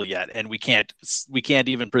highest level yet, and we can't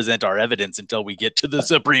even present our evidence until we get to the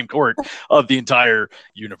Supreme Court of the entire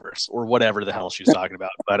universe," or whatever the hell she was talking about.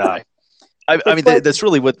 But I mean, that's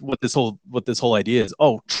really what this whole idea is.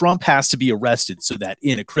 Oh, Trump has to be arrested so that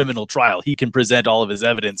in a criminal trial he can present all of his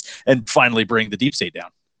evidence and finally bring the deep state down.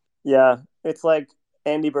 Yeah, it's like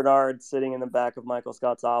Andy Bernard sitting in the back of Michael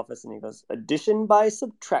Scott's office, and he goes, "Addition by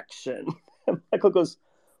subtraction." And Michael goes,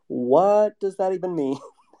 what does that even mean?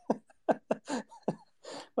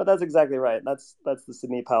 But that's exactly right. That's the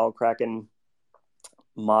Sidney Powell Kraken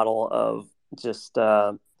model of just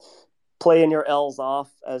playing your L's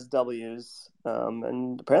off as W's.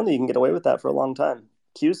 And apparently you can get away with that for a long time.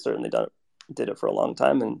 Q certainly did it for a long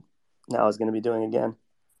time, and now is going to be doing again.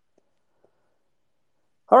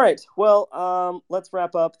 All right. Well, let's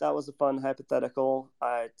wrap up. That was a fun hypothetical.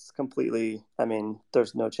 It's completely,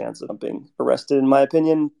 there's no chance of them being arrested, in my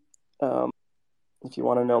opinion, if you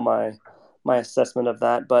want to know my assessment of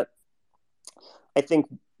that. But I think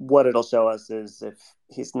what it'll show us is if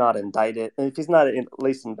he's not indicted, if he's not at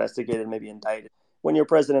least investigated, maybe indicted, when you're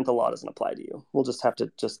president, the law doesn't apply to you. We'll just have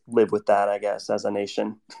to just live with that, I guess, as a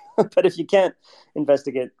nation. But if you can't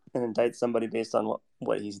investigate and indict somebody based on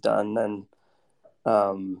what he's done, then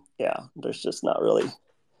there's just not really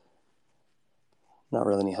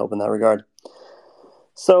any hope in that regard.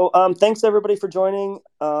 So thanks everybody for joining.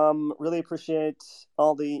 Really appreciate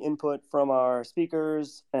all the input from our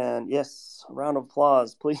speakers, and yes, a round of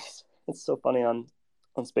applause, please. It's so funny on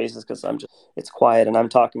Spaces because it's quiet and I'm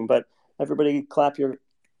talking, but everybody clap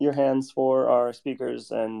your hands for our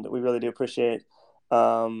speakers, and we really do appreciate.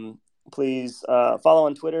 Please follow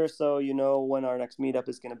on Twitter so you know when our next meetup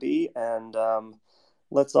is going to be, and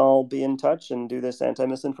let's all be in touch and do this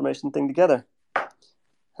anti-misinformation thing together.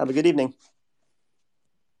 Have a good evening.